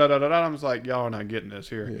ever." Da da da da. I was like, "Y'all are not getting this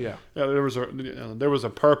here." Yeah, Yeah, there was a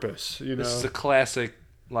purpose, you know. this is a classic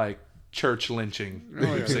like church lynching that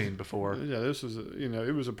Oh, we've yeah. seen before. Yeah, this was you know,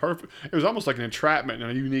 it was a perfect. It was almost like an entrapment in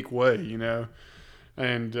a unique way, you know,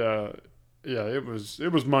 and yeah, it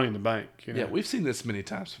was money in the bank. You know? Yeah, we've seen this many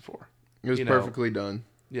times before. It was you know. perfectly done.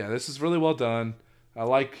 Yeah, this is really well done. I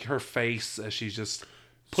like her face as she's just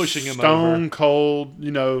pushing him stone over. cold, you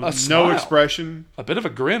know, no smile. expression. A bit of a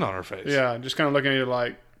grin on her face. Yeah, just kind of looking at you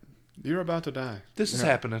like you're about to die. This is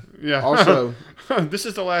happening. Yeah. Also, this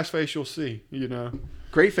is the last face you'll see. You know.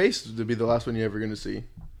 great face to be the last one you're ever going to see. Not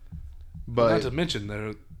But to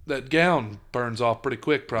mention that gown burns off pretty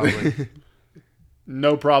quick, probably.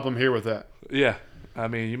 No problem here with that. Yeah, I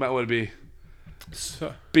mean, you might want to be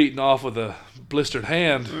So, beaten off with a blistered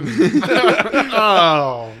hand.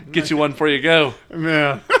 oh Get you one before you go.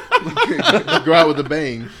 man. go out with a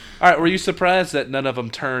bang. All right, were you surprised that none of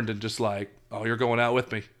them turned and just like, oh, you're going out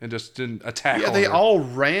with me, and just didn't attack? Yeah, on they her? all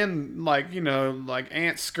ran like like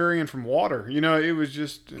ants scurrying from water. You know, it was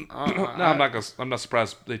just. No, I'm not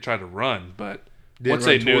surprised they tried to run, but Didn't once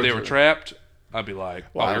they run knew towards they were her. trapped, I'd be like, oh,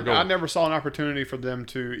 Well, you're going. I never saw an opportunity for them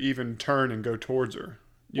to even turn and go towards her.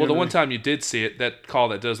 You Well, know the what I one mean? time you did see it, that call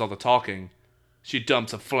that does all the talking, she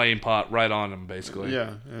dumps a flame pot right on him, basically.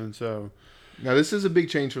 Yeah, and so Now this is a big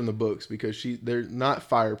change from the books because they're not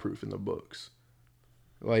fireproof in the books.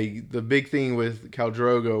 Like the big thing with Khal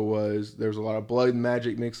Drogo was there's a lot of blood and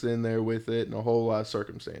magic mixed in there with it and a whole lot of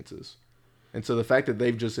circumstances. And so the fact that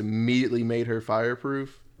they've just immediately made her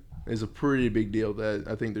fireproof is a pretty big deal that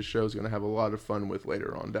I think the show's going to have a lot of fun with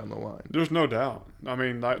later on down the line. there's no doubt. I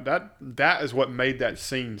mean, like that is what made that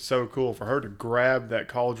scene so cool for her to grab that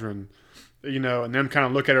cauldron, you know, and then kind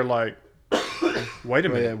of look at her like, wait a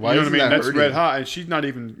minute, yeah, why you know what I isn't mean? that That's hurting? red hot, and she's not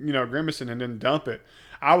even grimacing and then dump it.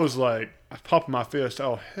 I was like, I popped my fist.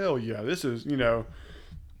 Oh hell yeah, this is It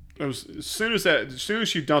was as soon as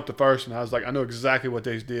she dumped the first one, I was like, I know exactly what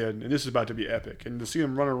they did, and this is about to be epic. And to see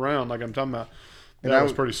them run around like I'm talking about, And That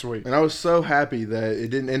was pretty sweet. And I was so happy that it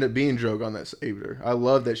didn't end up being Drogon that saved her. I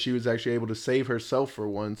love that she was actually able to save herself for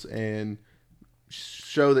once and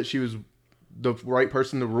show that she was the right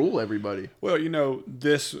person to rule everybody. Well,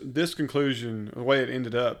 this conclusion, the way it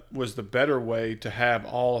ended up, was the better way to have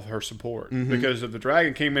all of her support. Because if the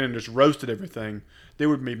dragon came in and just roasted everything, they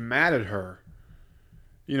would be mad at her.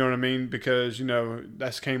 You know what I mean? Because,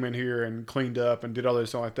 that's came in here and cleaned up and did all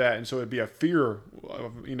this and like that. And so it'd be a fear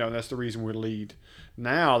of, that's the reason we lead.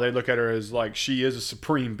 Now they look at her as like she is a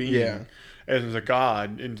supreme being, as a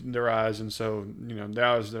god in their eyes. And so,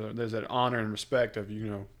 there's that honor and respect of,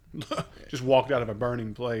 just walked out of a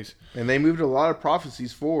burning place. And they moved a lot of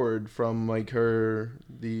prophecies forward from like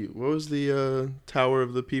what was the Tower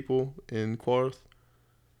of the People in Quarth?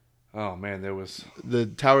 Oh man, there was the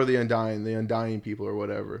Tower of the Undying people or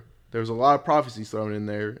whatever. There was a lot of prophecies thrown in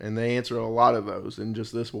there, and they answered a lot of those in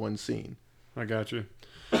just this one scene. I got you.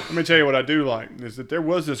 Let me tell you what I do like is that there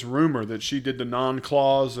was this rumor that she did the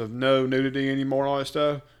non-clause of no nudity anymore and all that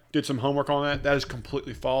stuff. Did some homework on that. That is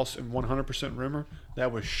completely false and 100% rumor.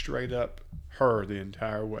 That was straight up her the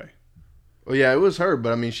entire way. Well, yeah, it was her,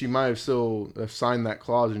 but I mean, she might have still signed that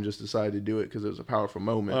clause and just decided to do it because it was a powerful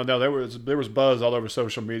moment. No, there was buzz all over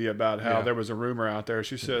social media about how there was a rumor out there.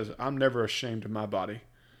 She says, "I'm never ashamed of my body,"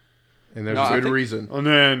 and there's a good reason. And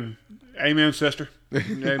then, amen, sister.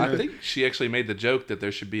 Amen. I think she actually made the joke that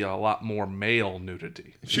there should be a lot more male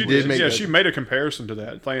nudity. She made a comparison to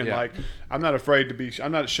that, saying like, "I'm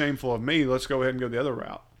not shameful of me. Let's go ahead and go the other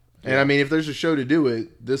route." And I mean, if there's a show to do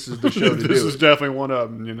it, this is the show to do it. This is definitely one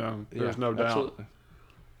of them, There's no doubt. Absolutely.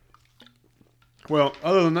 Well,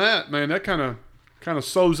 other than that, man, that kind of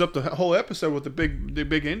sews up the whole episode with the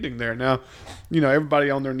big ending there. Now,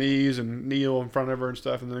 everybody on their knees and kneel in front of her and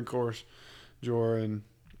stuff, and then of course, Jorah and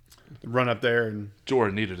run up there and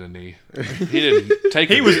Jorah needed a knee. He didn't take.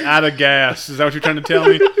 He was out of gas. Is that what you're trying to tell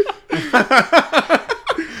me?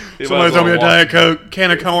 Somebody told me a Diet Coke,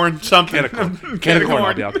 can of corn, something. Can of corn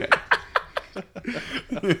will be okay.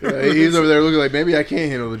 He's over there looking like, maybe I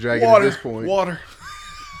can't handle the dragon at this point. Water.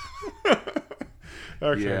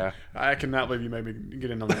 Okay. Yeah. I cannot believe you made me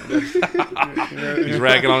get in on that. He's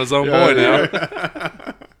ragging on his own boy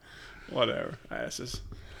now. Whatever. Asses.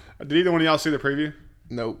 Did either one of y'all see the preview?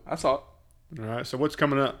 Nope. I saw it. All right. So what's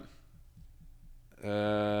coming up?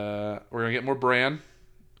 We're gonna get more Bran.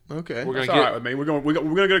 Okay. That's all right with me. We're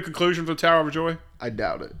gonna get a conclusion for the Tower of Joy. I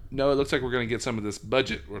doubt it. No, it looks like we're gonna get some of this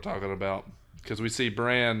budget we're talking about because we see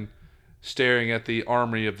Bran staring at the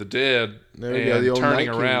army of the dead and turning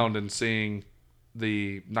around and seeing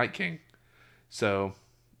the Night King. So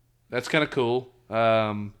that's kind of cool.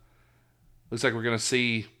 Looks like we're gonna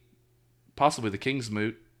see possibly the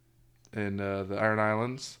Kingsmoot in the Iron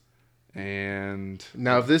Islands. And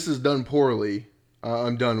now, if this is done poorly,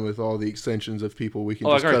 I'm done with all the extensions of people we can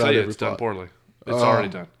just cut out. I every tell you, it's done poorly. It's already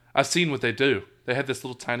done. I've seen what they do. They had this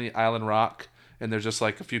little tiny island rock, and there's just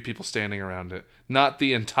like a few people standing around it. Not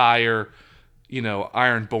the entire,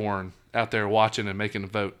 Ironborn out there watching and making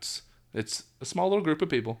votes. It's a small little group of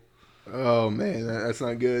people. Oh man, that's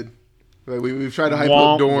not good. Like, we've tried to hype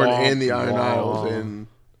up Dorne and the Iron Isles, and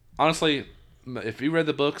honestly, if you read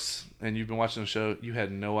the books and you've been watching the show, you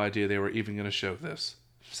had no idea they were even going to show this.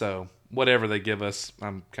 So whatever they give us,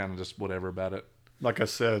 I'm kind of just whatever about it. Like I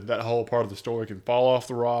said, that whole part of the story can fall off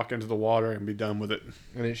the rock into the water and be done with it.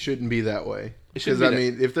 And it shouldn't be that way. Because, I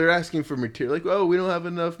mean, if they're asking for material, like, oh, we don't have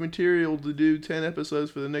enough material to do 10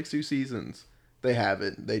 episodes for the next 2 seasons. They have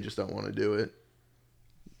it. They just don't want to do it.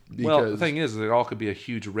 Well, the thing is, it all could be a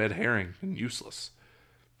huge red herring and useless.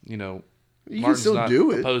 You can still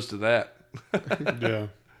do it. Opposed to that. Yeah.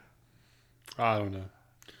 I don't know.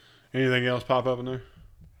 Anything else pop up in there?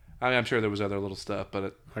 I mean, I'm sure there was other little stuff,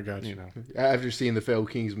 but I got you. After seeing the failed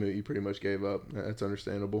Kingsmoot, you pretty much gave up. That's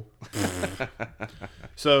understandable.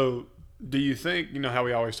 So, do you think, how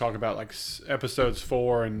we always talk about like episodes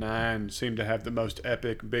 4 and 9 seem to have the most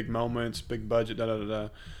epic, big moments, big budget, da da da da.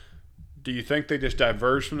 Do you think they just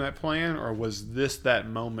diverged from that plan, or was this that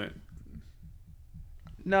moment?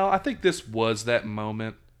 No, I think this was that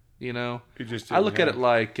moment. Just I look at it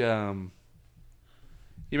like, you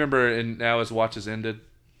remember in Now His Watch Has Ended,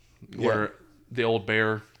 where the old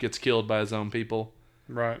bear gets killed by his own people.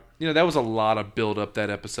 Right. That was a lot of build up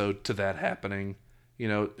that episode to that happening.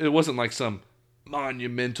 It wasn't like some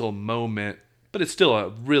monumental moment, but it's still a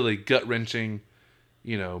really gut wrenching,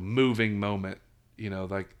 moving moment.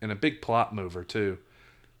 Like, and a big plot mover too.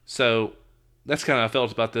 So that's kind of how I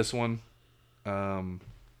felt about this one.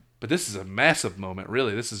 But this is a massive moment,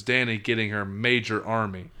 really. This is Dany getting her major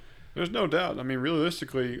army. There's no doubt. I mean,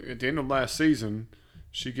 realistically, at the end of last season,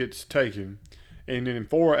 she gets taken. And then in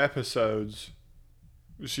 4 episodes,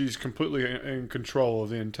 she's completely in control of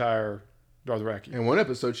the entire Dothraki. In one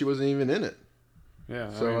episode, she wasn't even in it.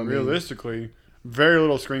 Yeah, So, I I mean, mean- realistically, very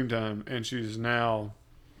little screen time, and she's now.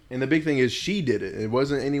 And the big thing is she did it. It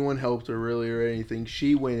wasn't anyone helped her really or anything.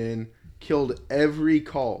 She went in, killed every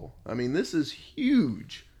call. I mean, this is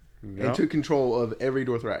huge. Yeah. And took control of every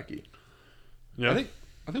Dothraki. Yeah. I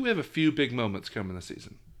think we have a few big moments coming this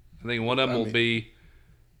season. I think one of them I will mean- be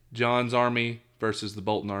John's army versus the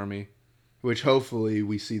Bolton army, Which hopefully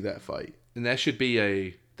we see that fight. and that should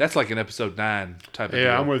be that's like an episode 9 type of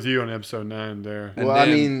Yeah, deal. I'm with you on episode 9 there. And Well, I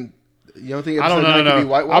then- mean, you don't think I episode don't know. 9 could be No,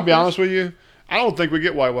 White Walkers? I'll be honest with you. I don't think we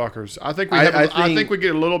get White Walkers. I think we have. I think we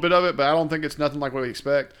get a little bit of it, but I don't think it's nothing like what we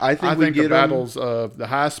expect. I think we the get 'em- battles of the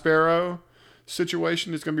High Sparrow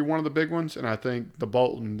situation is going to be one of the big ones, and I think the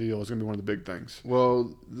Bolton deal is going to be one of the big things.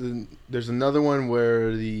 Well, there's another one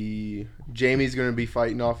where Jamie's going to be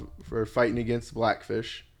fighting against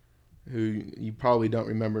Blackfish, who you probably don't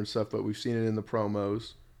remember and stuff, but we've seen it in the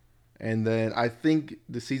promos. And then I think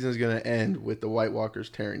the season is going to end with the White Walkers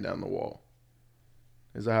tearing down the wall.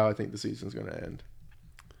 Is that how I think the season's going to end?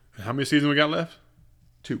 How many seasons we got left?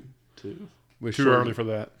 2. 2. With Too early for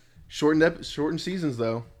that. shortened seasons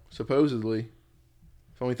though, supposedly.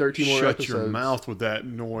 It's only 13 more Shut episodes. your mouth with that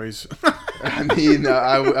noise. I mean,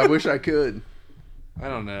 I wish I could. I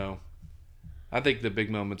don't know. I think the big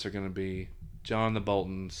moments are going to be John the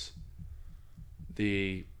Boltons,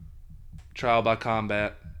 the trial by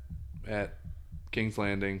combat at King's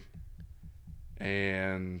Landing,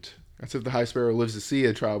 and That's if the High Sparrow lives to see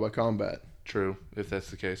a trial by combat. true, if that's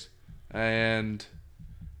the case. And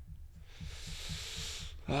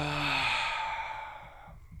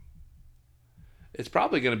it's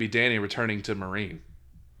probably going to be Danny returning to Marine.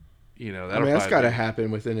 You know, I that'll mean, that's got probably to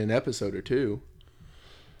happen within an episode or two.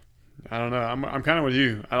 I don't know. I'm kind of with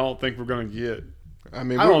you. I don't think we're going to get. I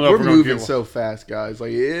mean, I don't know we're if we're gonna moving get one. so fast, guys.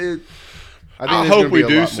 Like it. I I there's hope gonna we be a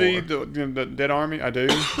do lot see more. the Dead Army. I do.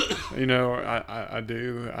 You know, I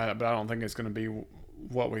do. But I don't think it's going to be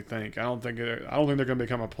what we think. I don't think they're going to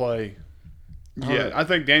become a play. Yeah, I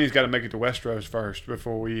think Danny's got to make it to Westeros first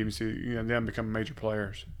before we even see them become major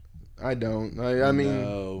players. I don't. I mean,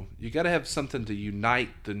 no, you got to have something to unite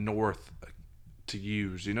the North to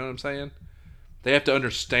use. You know what I'm saying? They have to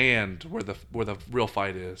understand where the real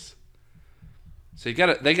fight is. So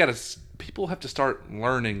people have to start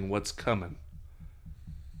learning what's coming.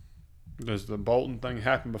 Does the Bolton thing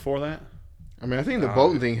happen before that? I think the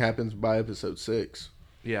Bolton thing happens by episode 6.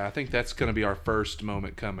 Yeah, I think that's going to be our first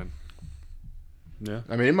moment coming. Yeah.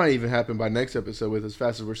 I mean, it might even happen by next episode with as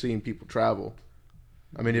fast as we're seeing people travel.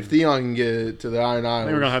 I mean, if Theon can get to the Iron I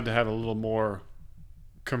think we're Islands, gonna have a little more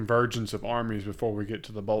convergence of armies before we get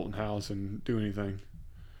to the Bolton house and do anything.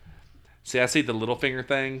 See, I see the Littlefinger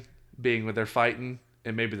thing being where they're fighting,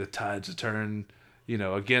 and maybe the tides will turn,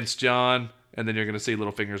 against John, and then you're going to see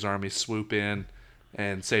Littlefinger's army swoop in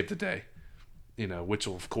and save the day. Which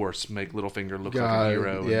will of course make Littlefinger look like a God,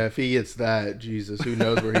 hero. yeah, if he gets that, Jesus, who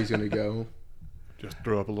knows where he's going to go? Just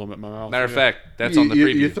throw up a little bit in my mouth. Matter of Yeah. fact, that's on the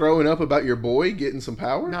preview. You're throwing up about your boy getting some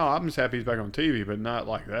power? No, I'm just happy he's back on TV, but not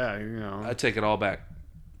like that. I take it all back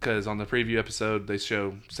because on the preview episode they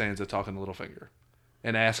show Sansa talking to Littlefinger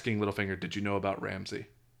and asking Littlefinger, "Did you know about Ramsay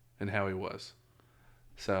and how he was?"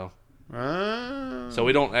 So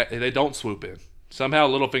we don't. They don't swoop in. Somehow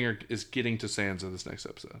Littlefinger is getting to Sansa this next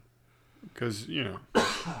episode. because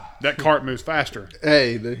that cart moves faster.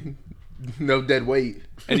 Hey, no dead weight.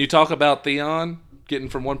 And you talk about Theon getting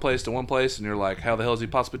from one place to one place, and you're like, "How the hell does he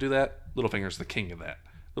possibly do that?" Littlefinger's the king of that.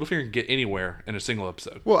 Littlefinger can get anywhere in a single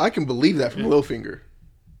episode. Well, I can believe that from Littlefinger.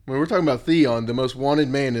 When we're talking about Theon, the most wanted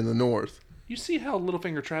man in the North. You see how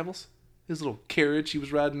Littlefinger travels? His little carriage he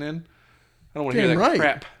was riding in. I don't want to hear Damn that right.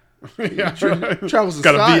 crap. Yeah, Travels in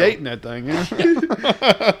got a style. V8 in that thing. Yeah?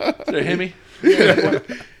 Is there a Hemi?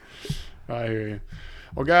 I hear you.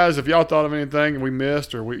 Well, guys, if y'all thought of anything we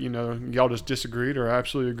missed, or y'all just disagreed or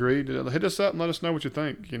absolutely agreed, hit us up and let us know what you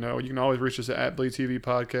think. You can always reach us at Bleed TV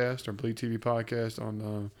Podcast or Bleed TV Podcast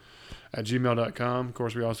on at gmail.com. Of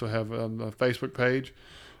course, we also have a Facebook page.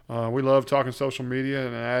 We love talking social media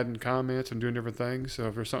and adding comments and doing different things. So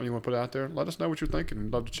if there's something you want to put out there, let us know what you're thinking.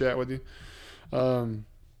 We'd love to chat with you.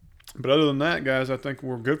 But other than that, guys, I think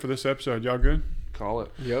we're good for this episode. Y'all good? Call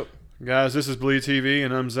it. Yep. Guys, this is Bleed TV,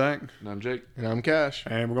 and I'm Zach. And I'm Jake. And I'm Cash.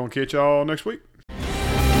 And we're going to catch y'all next week.